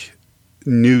like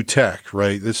new tech,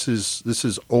 right? This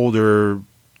is older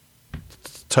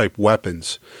type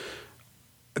weapons.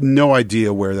 No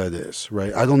idea where that is,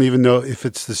 right? I don't even know if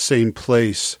it's the same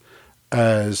place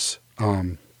as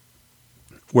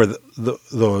where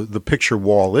the picture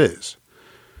wall is.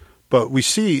 But we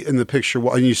see in the picture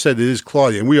wall, and you said it is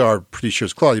Claudia, and we are pretty sure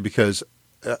it's Claudia because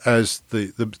as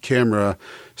the camera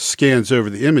scans over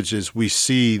the images, we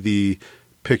see the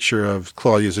picture of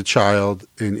Claudia as a child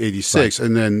in '86, right.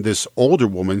 And then this older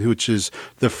woman, which is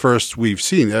the first we've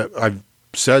seen. I've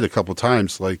said a couple of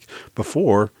times, like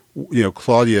before,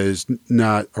 Claudia is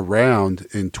not around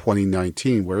in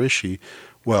 2019. Where is she?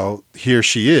 Well, here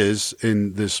she is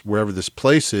in this, wherever this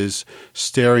place is,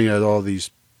 staring at all these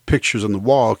pictures on the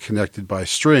wall connected by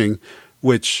string,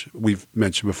 which we've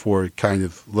mentioned before. It kind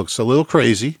of looks a little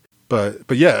crazy, but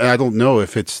yeah, I don't know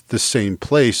if it's the same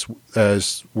place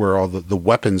as where all the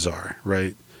weapons are,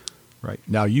 right? Right.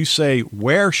 Now you say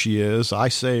where she is, I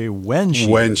say when she is.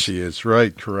 When she is,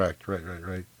 right, correct,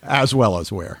 right. As well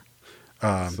as where.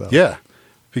 Yeah,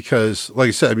 because like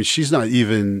I said, I mean, she's not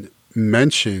even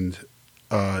mentioned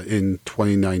in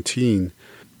 2019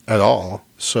 at all.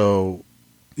 So,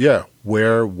 yeah,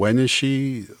 when is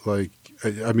she? Like,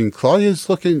 I mean, Claudia's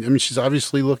looking, I mean, she's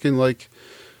obviously looking like,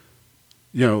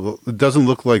 it doesn't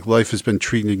look like life has been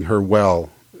treating her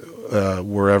well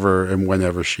wherever and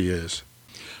whenever she is.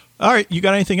 All right. You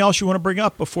got anything else you want to bring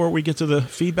up before we get to the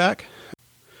feedback?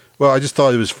 Well, I just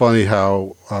thought it was funny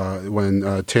how when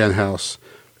Tannhaus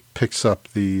picks up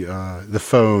the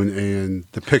phone and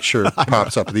the picture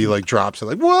pops up and he like drops it,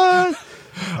 like, what?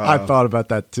 I thought about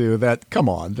that too. Come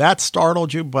on, that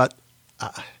startled you, but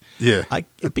yeah,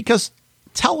 because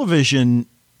television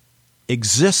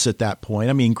exists at that point.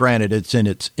 I mean, granted, it's in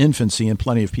its infancy and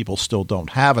plenty of people still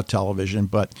don't have a television,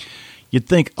 but you'd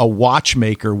think a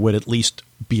watchmaker would at least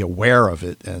be aware of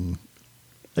it. And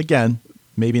again,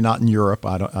 maybe not in Europe.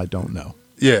 I don't know.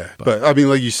 Yeah, but I mean,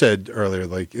 like you said earlier,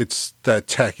 like that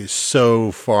tech is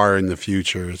so far in the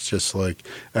future. It's just like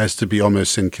as to be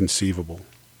almost inconceivable.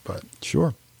 But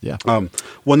sure, yeah.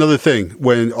 One other thing,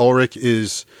 when Ulrich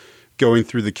is going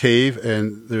through the cave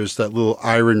and there's that little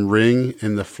iron ring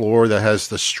in the floor that has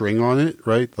the string on it,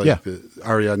 right? Like the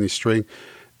Ariadne string.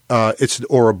 It's an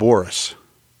Ouroboros.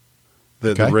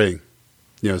 The ring.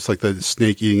 It's like the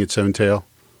snake eating its own tail.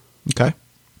 Okay.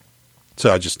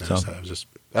 So I just noticed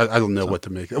that. I don't know what to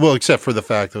make. Well, except for the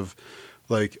fact of,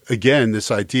 like, again,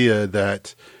 this idea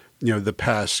that, the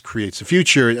past creates the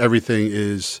future and everything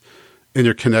is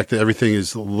interconnected. Everything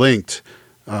is linked,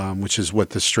 which is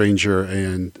what The Stranger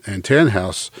and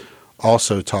Tannhaus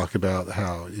also talk about,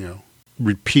 how,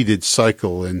 repeated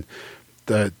cycle, and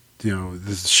that,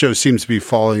 this show seems to be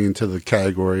falling into the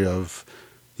category of,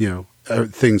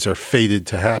 things are fated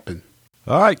to happen.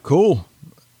 All right, cool.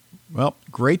 Well,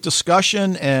 great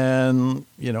discussion, and,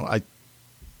 I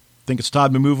think it's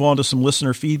time to move on to some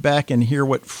listener feedback and hear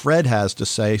what Fred has to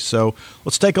say. So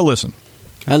let's take a listen.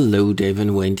 Hello, Dave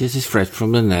and Wayne. This is Fred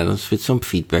from the Netherlands with some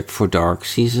feedback for Dark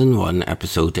Season 1,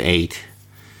 Episode 8.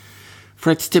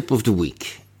 Fred's tip of the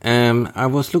week. I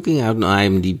was looking out on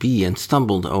IMDb and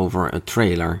stumbled over a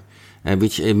trailer,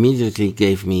 which immediately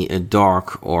gave me a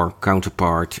Dark or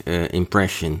counterpart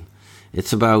impression.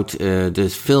 It's about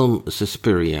the film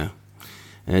Suspiria.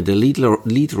 The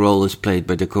lead role is played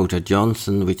by Dakota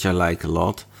Johnson, which I like a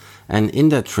lot. And in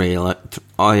that trailer,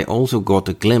 I also got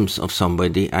a glimpse of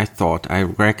somebody I thought I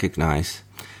recognized.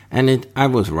 And I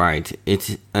was right.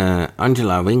 It's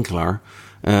Angela Winkler,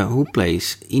 who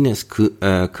plays Ines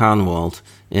Kahnwald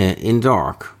in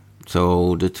Dark,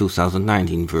 so the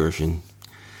 2019 version.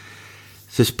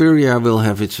 Suspiria will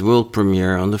have its world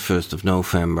premiere on the 1st of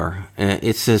November.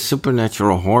 It's a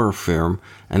supernatural horror film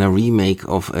and a remake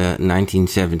of a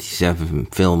 1977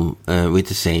 film with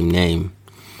the same name.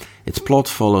 Its plot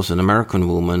follows an American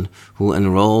woman who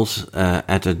enrolls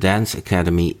at a dance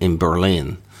academy in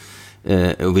Berlin,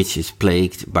 which is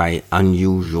plagued by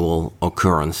unusual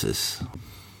occurrences.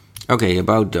 Okay,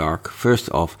 about Dark.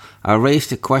 First off, I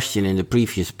raised a question in the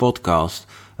previous podcast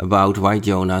about why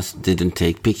Jonas didn't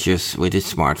take pictures with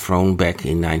his smartphone back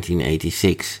in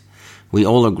 1986. We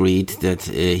all agreed that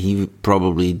he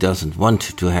probably doesn't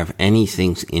want to have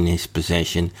anything in his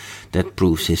possession that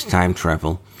proves his time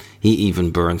travel. He even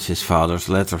burns his father's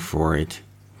letter for it.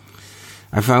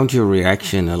 I found your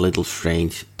reaction a little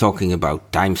strange, talking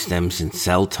about timestamps and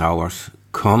cell towers.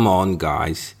 Come on,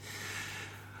 guys.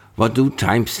 What do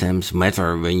timestamps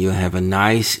matter when you have a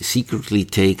nice, secretly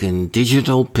taken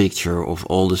digital picture of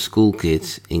all the school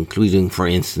kids, including, for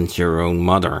instance, your own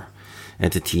mother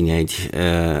at a teenage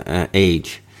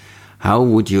age? How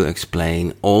would you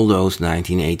explain all those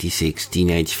 1986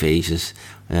 teenage faces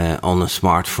on a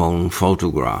smartphone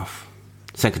photograph?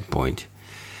 Second point.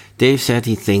 Dave said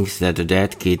he thinks that the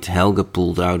dead kid Helga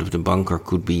pulled out of the bunker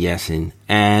could be Yasin.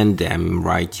 And damn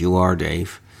right you are,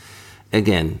 Dave.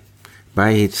 Again,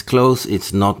 by its clothes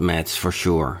it's not Mads for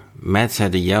sure. Mads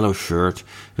had a yellow shirt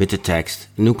with the text,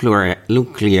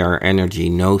 nuclear energy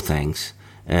no thanks,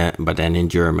 but then in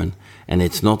German. And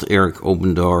it's not Eric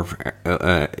Obendorf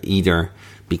either,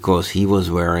 because he was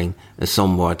wearing a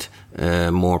somewhat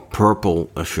more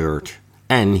purple shirt,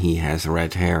 and he has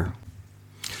red hair.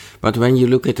 But when you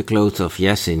look at the clothes of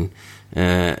Yasin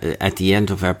at the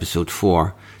end of episode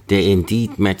 4, they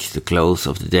indeed match the clothes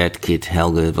of the dead kid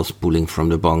Helga was pulling from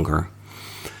the bunker.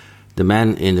 The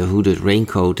man in the hooded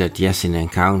raincoat that Yasin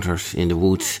encounters in the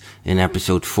woods in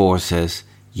episode 4 says,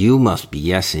 "You must be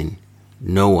Yasin.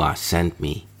 Noah sent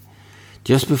me."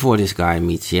 Just before this guy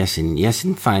meets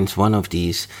Yasin finds one of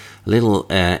these little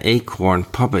acorn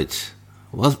puppets.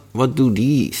 What do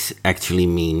these actually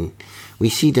mean? We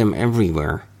see them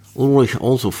everywhere. Ulrich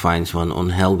also finds one on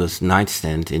Helga's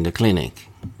nightstand in the clinic.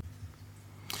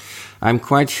 I'm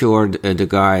quite sure the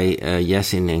guy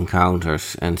Yasin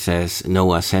encounters and says,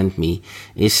 "Noah sent me,"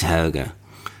 is Helga.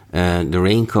 The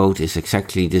raincoat is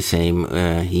exactly the same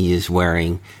he is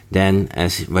wearing then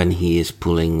as when he is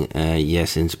pulling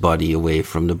Yasin's body away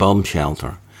from the bomb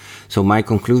shelter. So my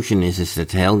conclusion is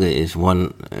that Helga is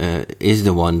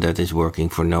the one that is working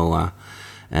for Noah,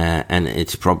 and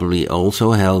it's probably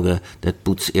also Helga that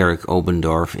puts Eric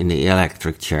Obendorf in the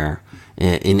electric chair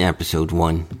in episode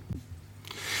 1.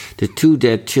 The 2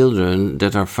 dead children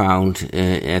that are found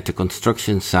at the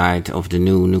construction site of the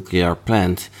new nuclear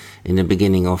plant in the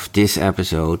beginning of this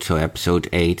episode, so episode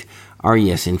 8, are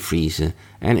Yasin Friese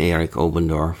and Eric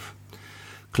Obendorf.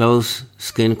 Clothes,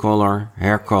 skin color,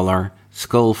 hair color,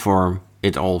 skull form,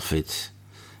 it all fits.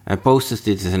 I posted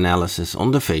this analysis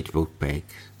on the Facebook page.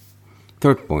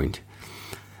 Third point.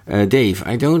 Dave,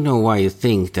 I don't know why you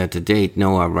think that the date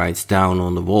Noah writes down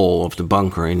on the wall of the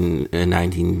bunker in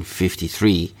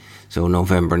 1953, so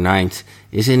November 9th,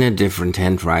 is in a different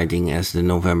handwriting as the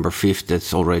November 5th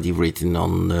that's already written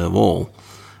on the wall.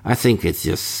 I think it's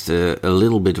just a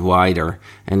little bit wider,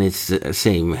 and it's the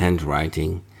same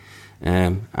handwriting.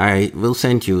 I will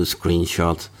send you a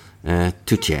screenshot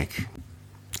to check.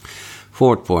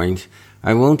 Fourth point.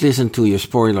 I won't listen to your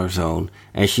spoiler zone,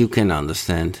 as you can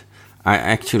understand. I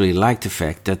actually like the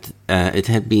fact that it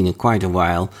had been quite a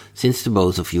while since the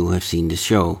both of you have seen the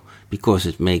show, because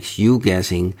it makes you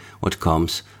guessing what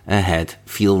comes ahead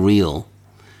feel real.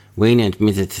 Wayne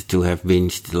admitted to have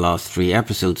binged the last 3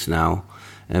 episodes now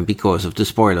because of the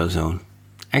spoiler zone.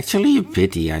 Actually a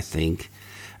pity, I think.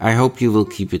 I hope you will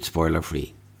keep it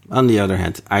spoiler-free. On the other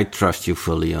hand, I trust you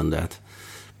fully on that.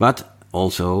 But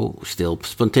also still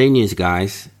spontaneous,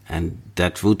 guys, and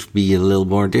that would be a little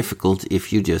more difficult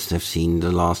if you just have seen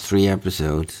the last 3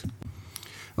 episodes.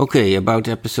 Okay, about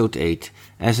episode 8.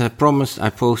 As I promised, I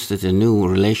posted a new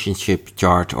relationship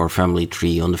chart or family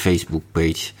tree on the Facebook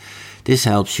page. This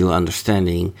helps you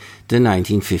understanding the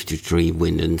 1953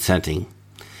 Winden setting.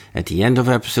 At the end of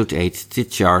episode 8, the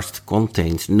chart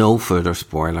contains no further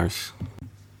spoilers.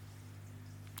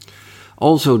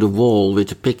 Also, the wall with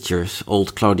the pictures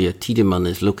old Claudia Tiedemann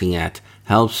is looking at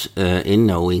helps in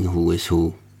knowing who is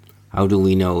who. How do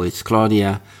we know it's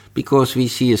Claudia? Because we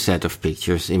see a set of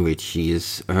pictures in which she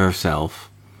is herself.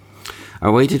 I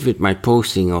waited with my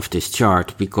posting of this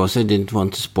chart because I didn't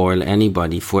want to spoil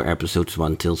anybody for episodes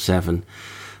 1 till 7.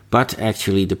 But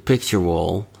actually the picture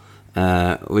wall,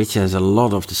 which has a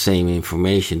lot of the same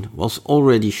information, was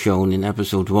already shown in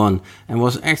episode 1 and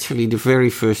was actually the very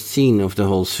first scene of the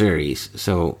whole series,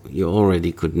 so you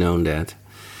already could know that.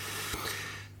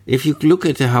 If you look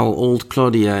at how old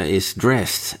Claudia is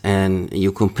dressed and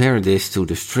you compare this to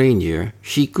the stranger,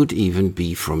 she could even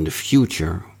be from the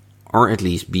future, or at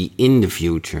least be in the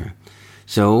future.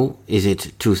 So, is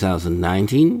it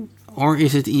 2019 or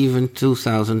is it even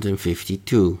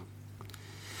 2052?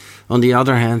 On the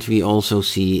other hand, we also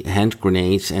see hand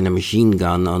grenades and a machine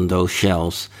gun on those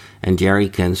shelves and jerry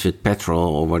cans with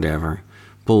petrol or whatever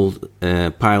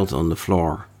piled on the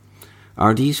floor.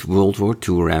 Are these World War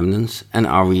II remnants, and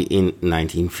are we in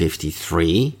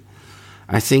 1953?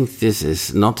 I think this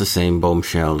is not the same bomb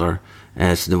shelter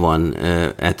as the one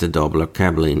at the Dobler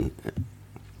cabin.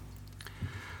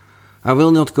 I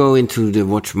will not go into the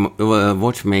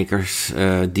watchmaker's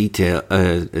detail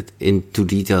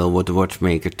what the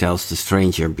watchmaker tells the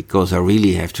stranger, because I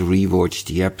really have to rewatch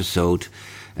the episode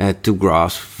to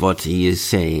grasp what he is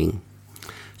saying.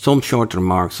 Some short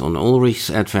remarks on Ulrich's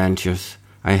adventures.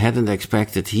 I hadn't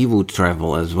expected he would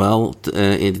travel as well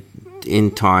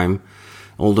in time,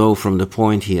 although from the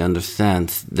point he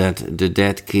understands that the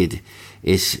dead kid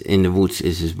is in the woods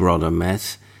is his brother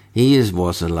Matt,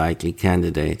 was a likely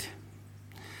candidate.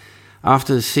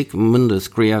 After the Sigmundus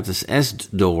Creatus Est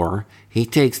door, he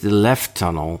takes the left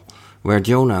tunnel, where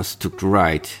Jonas took the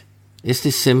right. Is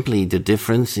this simply the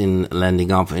difference in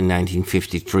landing up in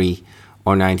 1953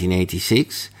 or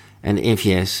 1986? And if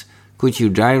yes, could you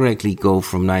directly go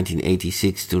from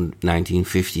 1986 to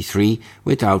 1953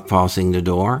 without passing the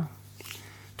door?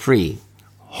 3.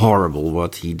 Horrible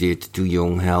what he did to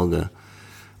young Helge.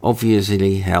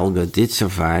 Obviously, Helge did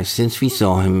survive, since we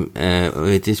saw him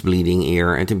with his bleeding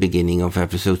ear at the beginning of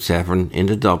episode 7 in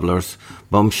the Dobler's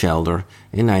bomb shelter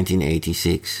in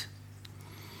 1986.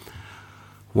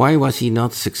 Why was he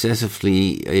not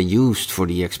successfully used for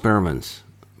the experiments?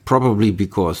 Probably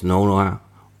because Noah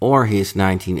or his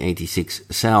 1986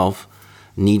 self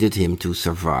needed him to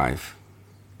survive.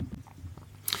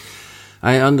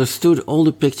 I understood all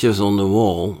the pictures on the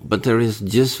wall, but there is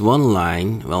just one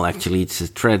line, well actually it's a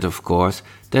thread of course,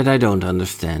 that I don't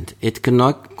understand. It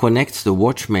connects the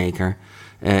watchmaker,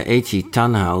 H.E.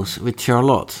 Tannhaus, with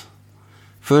Charlotte.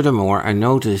 Furthermore, I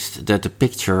noticed that the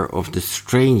picture of the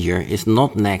stranger is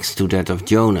not next to that of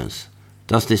Jonas.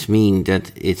 Does this mean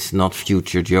that it's not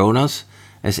future Jonas,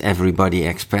 as everybody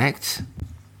expects?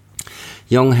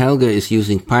 Young Helge is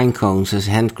using pine cones as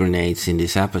hand grenades in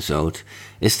this episode.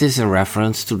 Is this a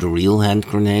reference to the real hand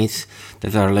grenades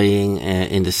that are laying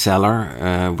in the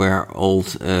cellar where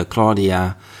old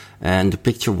Claudia and the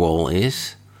picture wall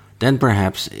is? Then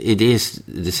perhaps it is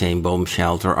the same bomb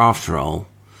shelter after all.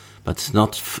 But it's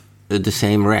not the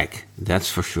same wreck, that's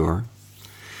for sure.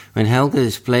 When Helge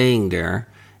is playing there,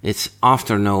 it's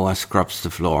after Noah scrubs the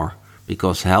floor,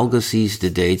 because Helge sees the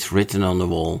dates written on the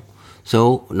wall.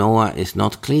 So Noah is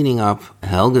not cleaning up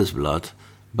Helge's blood,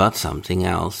 but something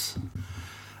else.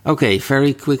 Okay,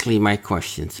 very quickly my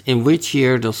questions. In which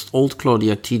year does old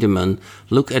Claudia Tiedemann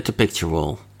look at the picture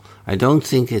wall? I don't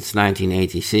think it's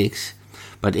 1986,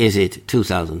 but is it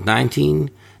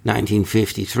 2019,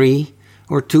 1953,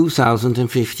 or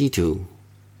 2052?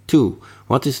 2.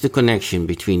 What is the connection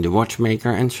between the watchmaker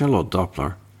and Charlotte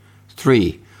Doppler?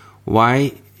 3.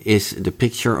 Why is the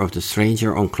picture of the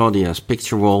stranger on Claudia's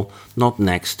picture wall not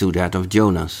next to that of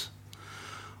Jonas?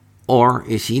 Or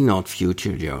is he not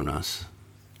future Jonas?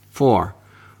 4.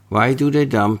 Why do they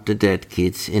dump the dead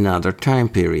kids in other time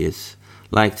periods,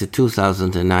 like the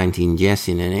 2019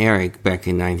 Jessin and Eric back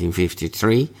in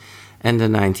 1953 and the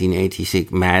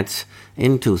 1986 Mads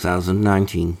in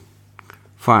 2019.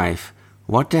 5.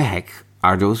 What the heck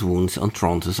are those wounds on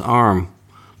Tronte's arm?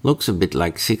 Looks a bit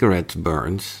like cigarette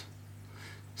burns.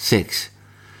 6.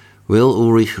 Will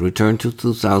Ulrich return to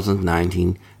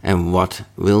 2019 and what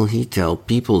will he tell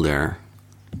people there?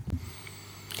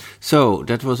 So,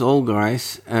 that was all,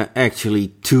 guys. Actually,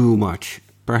 too much.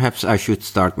 Perhaps I should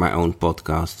start my own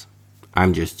podcast.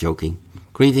 I'm just joking.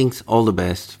 Greetings, all the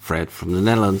best. Fred from the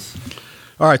Netherlands.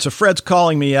 All right, so Fred's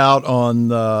calling me out on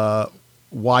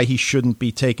why he shouldn't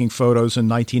be taking photos in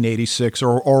 1986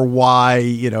 or why,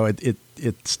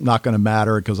 it's not going to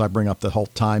matter because I bring up the whole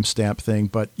timestamp thing.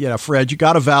 But, Fred, you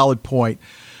got a valid point.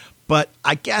 But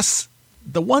I guess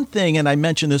the one thing, and I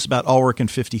mentioned this about Ulrich in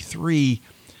 53,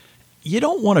 you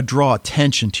don't want to draw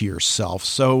attention to yourself.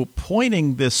 So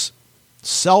pointing this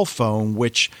cell phone,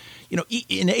 which,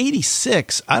 in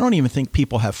 86, I don't even think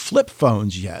people have flip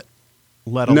phones yet,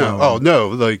 let alone. No. Oh, no.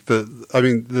 Like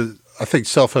I think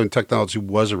cell phone technology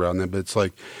was around then, but it's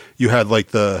like you had like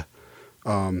the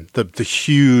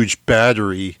huge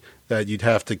battery that you'd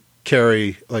have to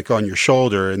carry like on your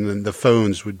shoulder. And then the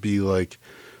phones would be like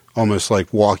almost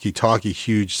like walkie-talkie,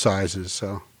 huge sizes.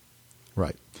 So,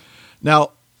 right.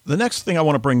 Now, the next thing I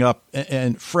want to bring up,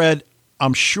 and Fred,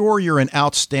 I'm sure you're an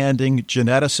outstanding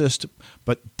geneticist,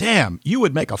 but damn, you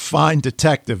would make a fine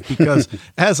detective because,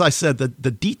 as I said, the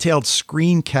detailed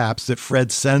screen caps that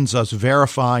Fred sends us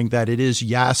verifying that it is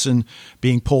Yasin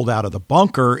being pulled out of the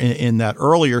bunker in that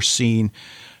earlier scene,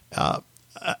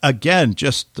 again,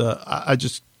 I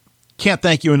just can't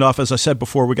thank you enough. As I said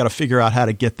before, we got to figure out how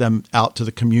to get them out to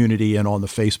the community and on the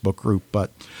Facebook group,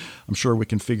 but I'm sure we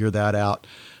can figure that out.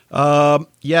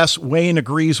 Yes, Wayne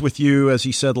agrees with you, as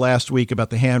he said last week, about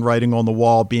the handwriting on the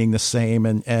wall being the same.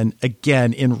 And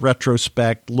again, in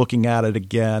retrospect, looking at it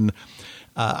again,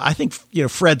 I think,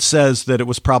 Fred says that it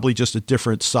was probably just a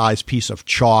different size piece of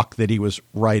chalk that he was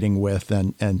writing with.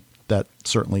 And that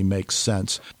certainly makes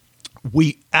sense.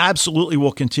 We absolutely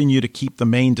will continue to keep the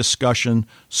main discussion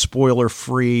spoiler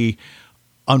free.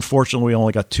 Unfortunately, we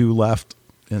only got 2 left.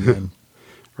 And then,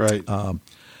 right.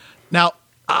 Now,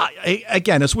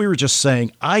 again, as we were just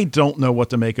saying, I don't know what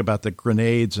to make about the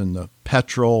grenades and the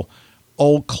petrol.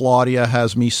 Old Claudia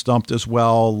has me stumped as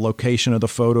well, location of the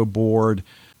photo board.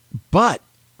 But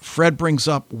Fred brings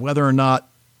up whether or not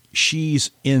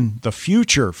she's in the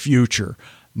future,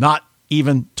 not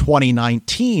even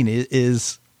 2019.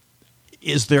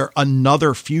 Is there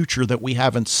another future that we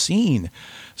haven't seen?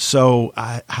 So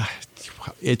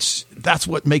that's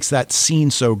what makes that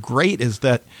scene so great, is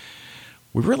that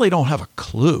we really don't have a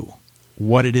clue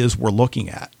what it is we're looking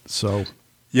at. So,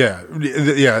 yeah,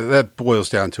 that boils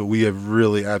down to it. We have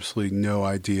really absolutely no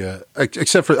idea,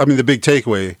 except for, the big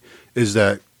takeaway is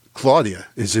that Claudia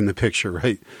is in the picture,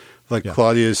 right? Like, yeah.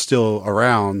 Claudia is still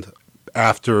around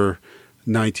after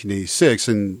 1986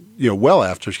 and, well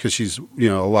after, because she's,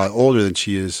 a lot older than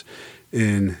she is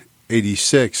in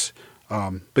 86.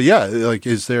 But yeah, like,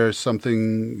 is there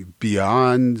something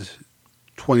beyond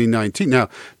 2019? Now,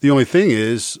 the only thing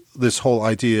is this whole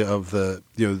idea of the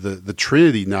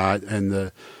Trinity knot and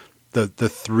the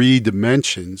 3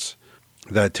 dimensions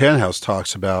that Tannhaus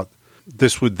talks about.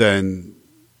 This would then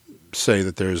say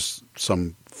that there's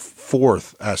some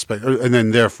 4th aspect, and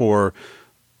then therefore,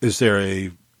 is there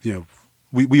a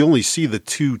we only see the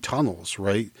 2 tunnels,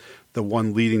 right? The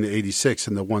one leading to 86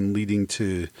 and the one leading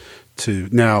to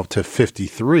now to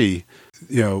 53.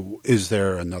 Is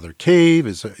there another cave?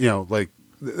 Is there,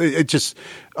 it just,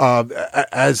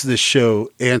 as this show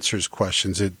answers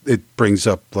questions, it brings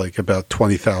up like about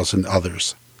 20,000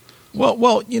 others.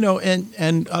 Well,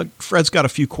 and Fred's got a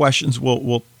few questions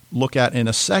we'll look at in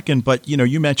a second, but,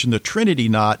 you mentioned the Trinity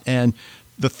knot and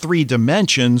the 3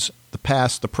 dimensions, the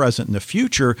past, the present, and the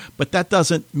future, but that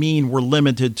doesn't mean we're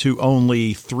limited to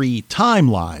only 3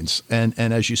 timelines. And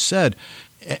as you said,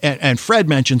 and Fred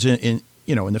mentions in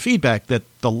the feedback that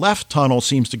the left tunnel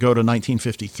seems to go to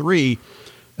 1953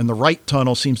 and the right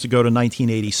tunnel seems to go to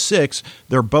 1986.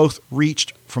 They're both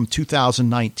reached from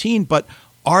 2019, but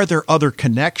are there other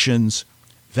connections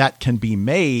that can be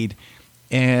made?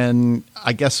 And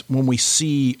I guess when we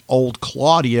see old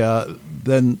Claudia,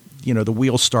 then, the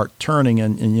wheels start turning.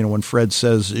 And when Fred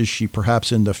says, is she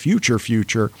perhaps in the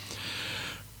future?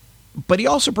 But he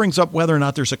also brings up whether or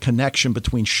not there's a connection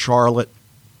between Charlotte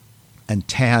and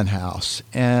Tannhaus.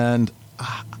 And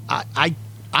I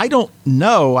don't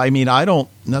know. I don't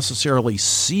necessarily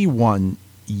see one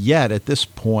yet at this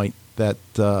point, that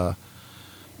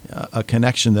a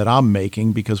connection that I'm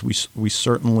making, because we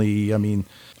certainly, I'm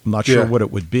not sure what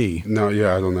it would be. No,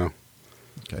 yeah, I don't know.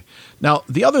 Okay. Now,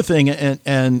 the other thing,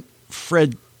 and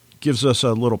Fred gives us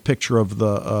a little picture of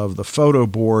the photo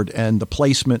board, and the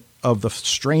placement of the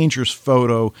stranger's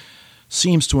photo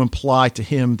seems to imply to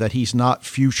him that he's not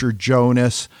future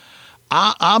Jonas.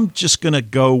 I'm just going to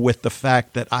go with the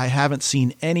fact that I haven't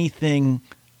seen anything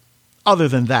other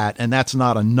than that, and that's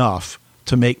not enough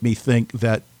to make me think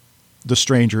that the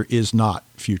stranger is not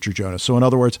future Jonas. So in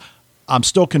other words, I'm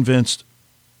still convinced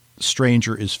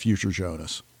stranger is future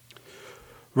Jonas.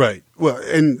 Right. Well,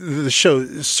 and the show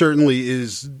certainly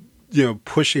is,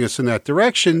 pushing us in that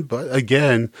direction. But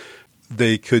again,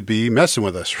 they could be messing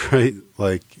with us, right?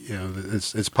 Like,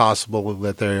 it's possible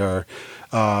that they are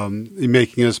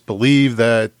making us believe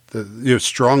that,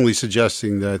 strongly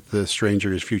suggesting that the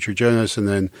stranger is future Jonas, and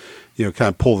then, kind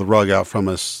of pull the rug out from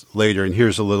us later. And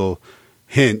here's a little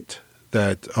hint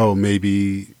that,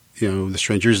 maybe, the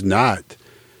stranger is not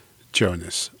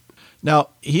Jonas. Now,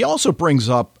 he also brings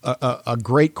up a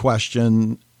great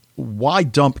question. Why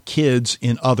dump kids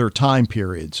in other time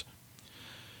periods?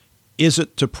 Is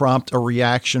it to prompt a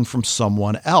reaction from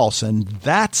someone else? And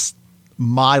that's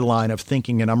my line of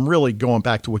thinking. And I'm really going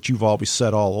back to what you've always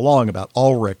said all along about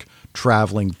Ulrich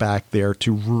traveling back there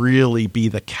to really be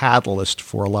the catalyst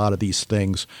for a lot of these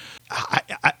things.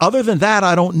 Other than that,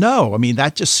 I don't know. I mean,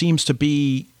 that just seems to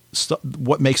be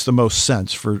what makes the most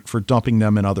sense for dumping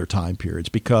them in other time periods,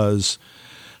 because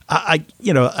I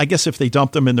guess if they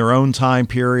dump them in their own time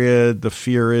period, the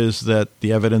fear is that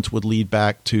the evidence would lead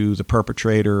back to the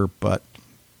perpetrator,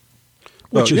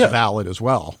 which is valid as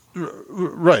well.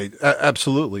 Right.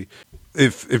 Absolutely.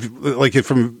 If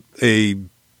from a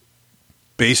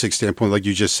basic standpoint, like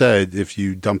you just said, if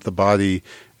you dump the body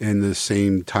in the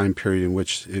same time period in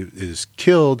which it is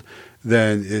killed,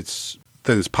 then it's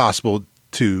possible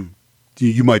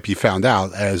you might be found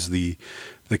out as the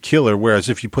killer. Whereas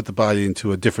if you put the body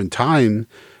into a different time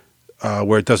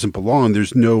where it doesn't belong,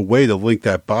 there's no way to link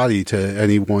that body to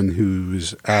anyone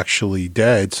who's actually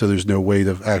dead. So there's no way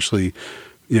to actually,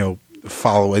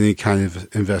 follow any kind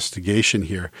of investigation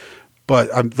here. But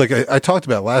I talked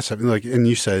about last time, and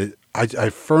you said, I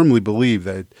firmly believe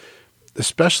that,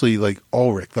 especially like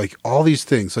Ulrich, like all these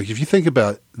things, like if you think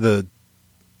about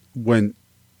when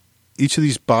each of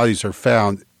these bodies are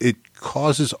found, it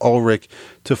causes Ulrich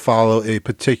to follow a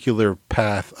particular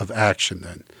path of action.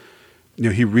 Then,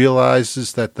 he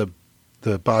realizes that the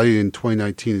body in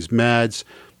 2019 is Mads,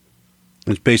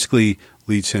 which basically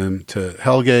leads him to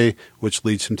Helge, which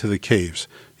leads him to the caves.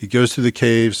 He goes to the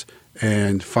caves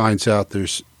and finds out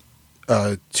there's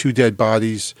 2 dead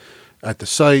bodies at the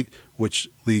site, which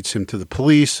leads him to the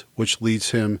police, which leads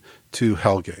him to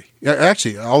Helge.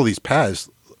 Actually, all these paths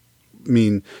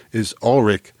is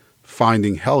Ulrich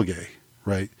finding Helge,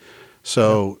 right?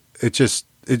 So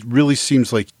it really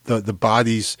seems like the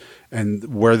bodies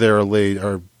and where they're laid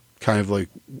are kind of like,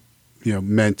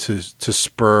 meant to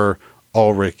spur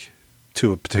Ulrich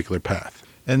to a particular path.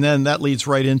 And then that leads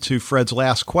right into Fred's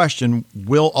last question.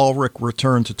 Will Ulrich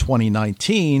return to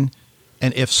 2019?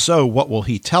 And if so, what will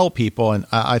he tell people? And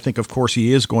I think, of course,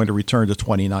 he is going to return to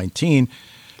 2019.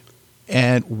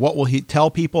 And what will he tell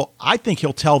people? I think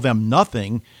he'll tell them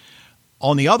nothing.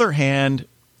 On the other hand,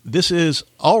 this is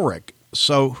Ulrich.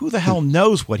 So who the hell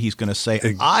knows what he's going to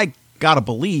say? I got to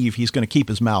believe he's going to keep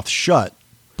his mouth shut.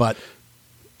 But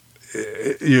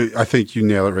I think you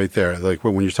nail it right there. Like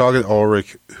when you're talking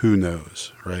Ulrich, who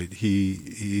knows, right? He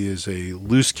is a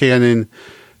loose cannon,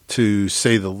 to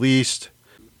say the least.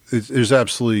 There's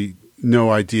absolutely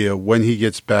no idea when he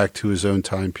gets back to his own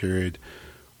time period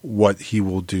what he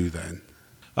will do then.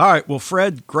 All right. Well,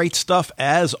 Fred, great stuff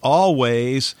as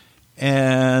always.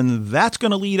 And that's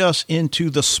going to lead us into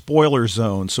the spoiler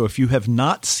zone. So if you have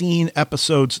not seen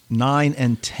episodes 9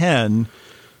 and 10,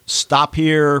 stop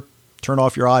here, turn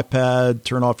off your iPad,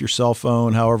 turn off your cell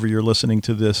phone, however you're listening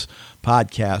to this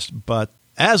podcast. But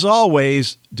as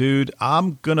always, dude,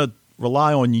 I'm going to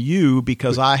rely on you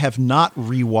because I have not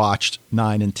rewatched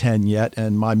 9 and 10 yet,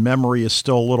 and my memory is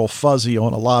still a little fuzzy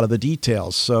on a lot of the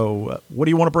details. So what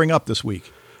do you want to bring up this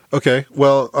week? Okay.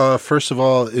 Well, first of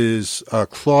all is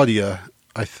Claudia.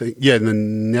 I think, in the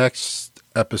next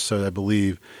episode, I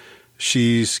believe,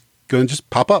 she's going to just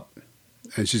pop up,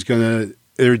 and she's going to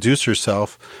introduce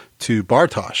herself to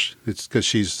Bartosz. It's because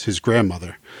she's his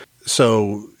grandmother.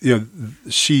 So,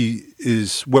 she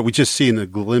is what we just see in a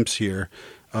glimpse here,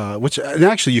 which and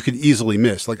actually you could easily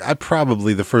miss. Like I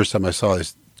probably the first time I saw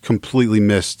this completely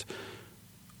missed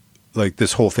like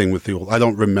this whole thing with I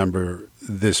don't remember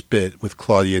this bit with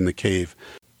Claudia in the cave.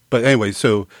 But anyway,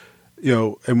 so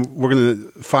and we're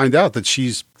going to find out that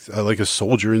she's like a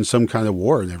soldier in some kind of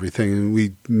war and everything. And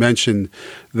we mentioned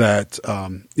that,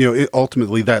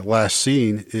 ultimately that last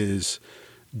scene is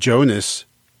Jonas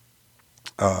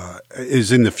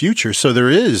is in the future. So there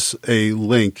is a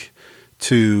link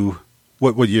to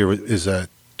what year is that?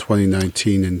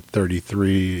 2019 and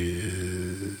 33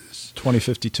 is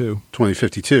 2052.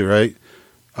 2052, right?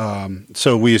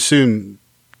 So we assume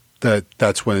that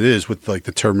that's when it is, with like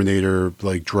the Terminator,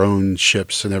 like drone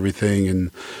ships and everything,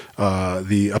 and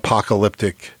the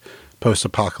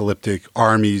post-apocalyptic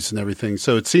armies and everything.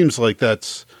 So it seems like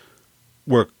that's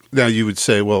where now you would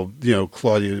say, well,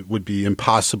 Claudia would be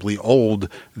impossibly old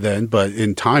then, but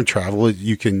in time travel,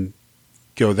 you can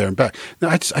go there and back. Now,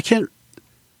 I can't.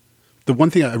 The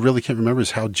one thing I really can't remember is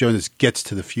how Jonas gets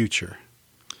to the future.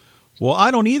 Well,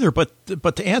 I don't either, but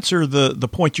to answer the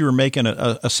point you were making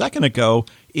a second ago,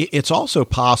 it's also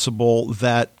possible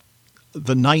that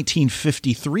the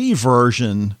 1953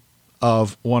 version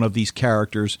of one of these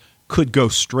characters could go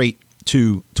straight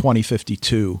to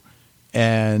 2052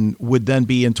 and would then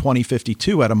be in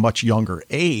 2052 at a much younger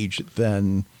age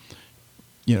than,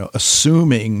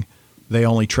 assuming they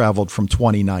only traveled from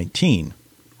 2019.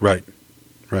 Right.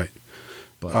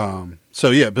 But,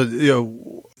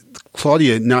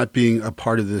 Claudia not being a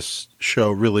part of this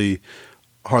show really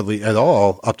hardly at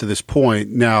all up to this point.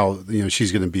 Now,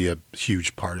 she's going to be a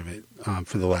huge part of it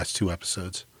for the last 2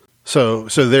 episodes. So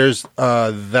there's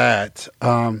that.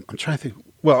 I'm trying to think.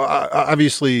 Well,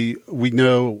 obviously, we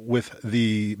know with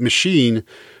the machine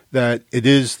that it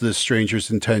is the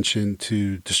stranger's intention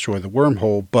to destroy the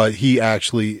wormhole, but he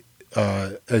actually,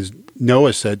 as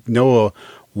Noah said, Noah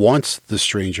wants the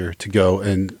stranger to go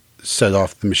and set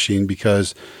off the machine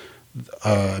because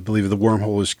I believe the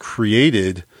wormhole is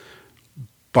created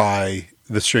by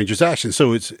the stranger's action.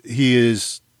 So he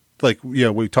is like,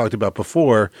 we talked about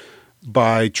before,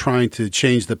 by trying to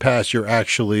change the past, you're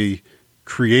actually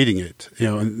creating it,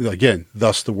 and again,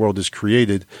 thus the world is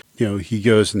created. He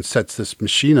goes and sets this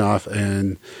machine off,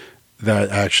 and that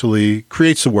actually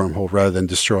creates the wormhole rather than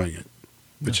destroying it,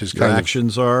 which is kind of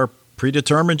actions are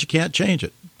predetermined. You can't change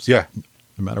it. Yeah.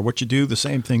 No matter what you do, the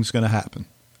same thing's going to happen.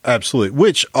 Absolutely.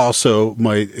 Which also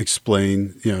might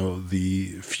explain,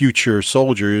 the future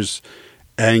soldiers'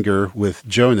 anger with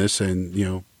Jonas and,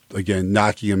 again,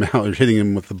 knocking him out or hitting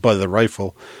him with the butt of the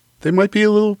rifle. They might be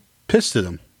a little pissed at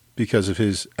him because of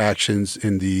his actions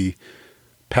in the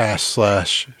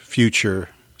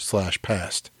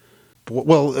past/future/past.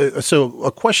 Well, so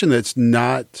a question that's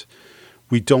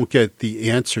we don't get the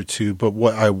answer to, but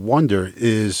what I wonder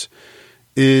is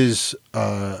Regina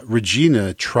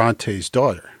Trante's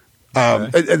daughter.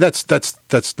 Okay. And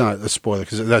that's not a spoiler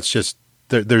because that's just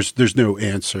there's no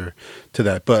answer to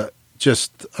that. But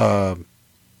just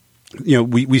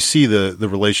we see the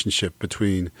relationship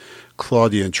between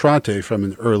Claudia and Trante from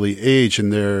an early age,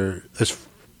 and they're as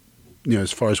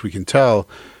far as we can tell,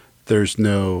 there's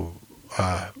no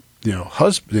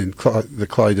husband.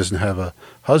 Claudia doesn't have a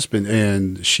husband,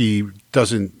 and she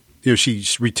doesn't.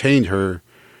 She's retained her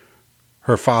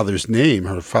father's name,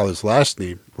 her father's last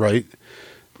name, right?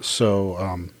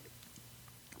 So,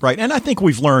 right. And I think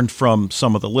we've learned from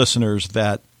some of the listeners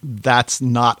that that's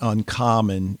not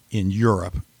uncommon in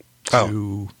Europe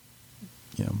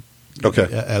okay.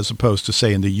 As opposed to,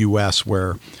 say, in the U.S.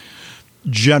 where,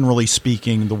 generally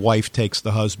speaking, the wife takes the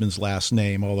husband's last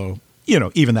name, although,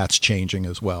 even that's changing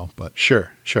as well. But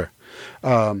Sure.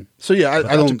 So, yeah, I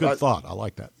that's don't. a good thought. I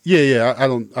like that. Yeah. I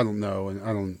don't know. And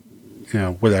I don't,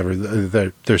 whatever.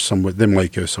 There's somewhere, they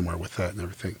might go somewhere with that and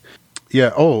everything.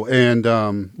 Yeah. Oh, and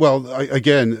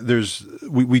again,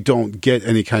 we don't get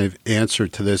any kind of answer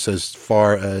to this as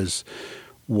far as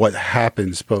what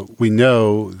happens, but we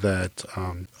know that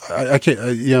I can't.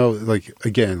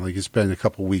 It's been a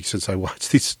couple weeks since I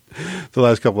watched the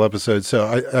last couple episodes,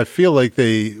 so I feel like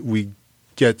we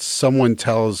get someone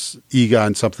tells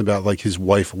Egon something about like his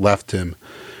wife left him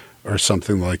or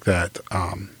something like that.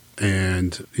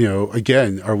 And,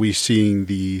 again, are we seeing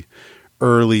the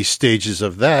early stages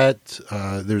of that?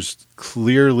 There's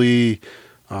clearly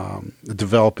a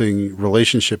developing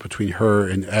relationship between her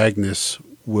and Agnes.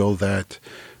 Will that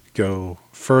go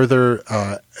further?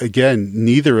 Again,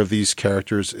 neither of these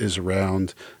characters is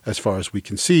around, as far as we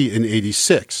can see, in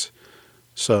 86.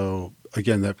 So,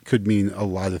 again, that could mean a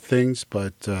lot of things,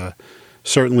 but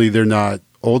certainly they're not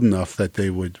old enough that we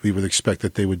would expect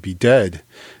that they would be dead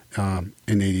in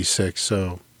 86.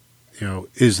 So,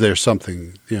 is there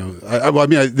something,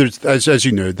 there's, as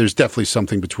you know, there's definitely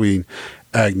something between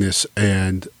Agnes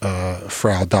and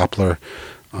Frau Doppler.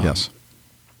 Yes.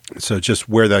 So just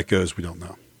where that goes, we don't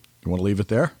know. You want to leave it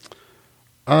there?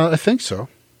 I think so.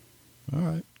 All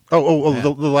right.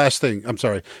 The last thing, I'm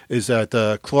sorry, is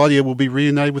that Claudia will be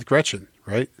reunited with Gretchen,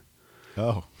 right?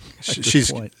 Oh,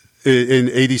 she's point. In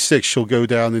 86, she'll go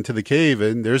down into the cave,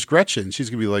 and there's Gretchen. She's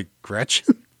going to be like,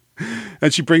 Gretchen?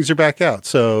 And she brings her back out.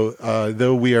 So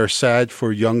though we are sad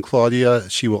for young Claudia,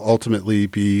 she will ultimately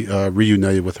be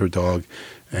reunited with her dog.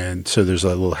 And so there's a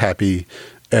little happy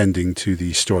ending to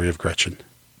the story of Gretchen.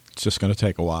 It's just going to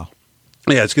take a while.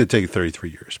 Yeah, it's going to take 33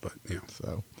 years, but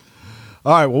So,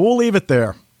 all right, well, we'll leave it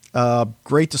there.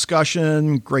 Great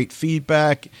discussion, great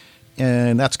feedback,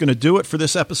 and that's going to do it for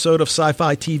this episode of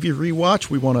Sci-Fi TV Rewatch.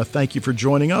 We want to thank you for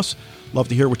joining us. Love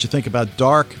to hear what you think about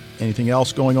Dark, anything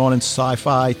else going on in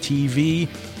Sci-Fi TV.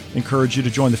 Encourage you to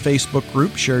join the Facebook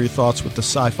group, share your thoughts with the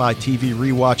Sci-Fi TV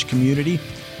Rewatch community.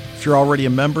 If you're already a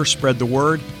member, spread the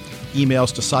word.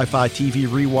 Emails to sci-fi TV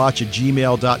rewatch at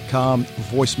gmail.com.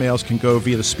 Voicemails can go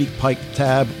via the SpeakPipe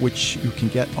tab, which you can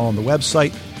get on the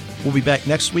website. We'll be back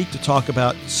next week to talk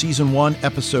about Season 1,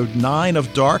 Episode 9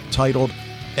 of Dark, titled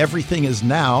Everything Is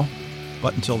Now.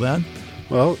 But until then...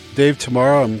 Well, Dave,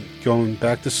 tomorrow I'm going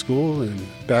back to school and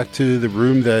back to the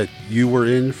room that you were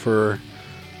in for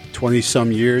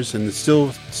 20-some years, and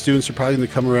still students are probably going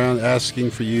to come around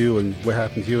asking for you and what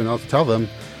happened to you, and I'll tell them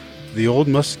the old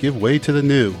must give way to the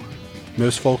new.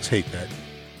 Most folks hate that.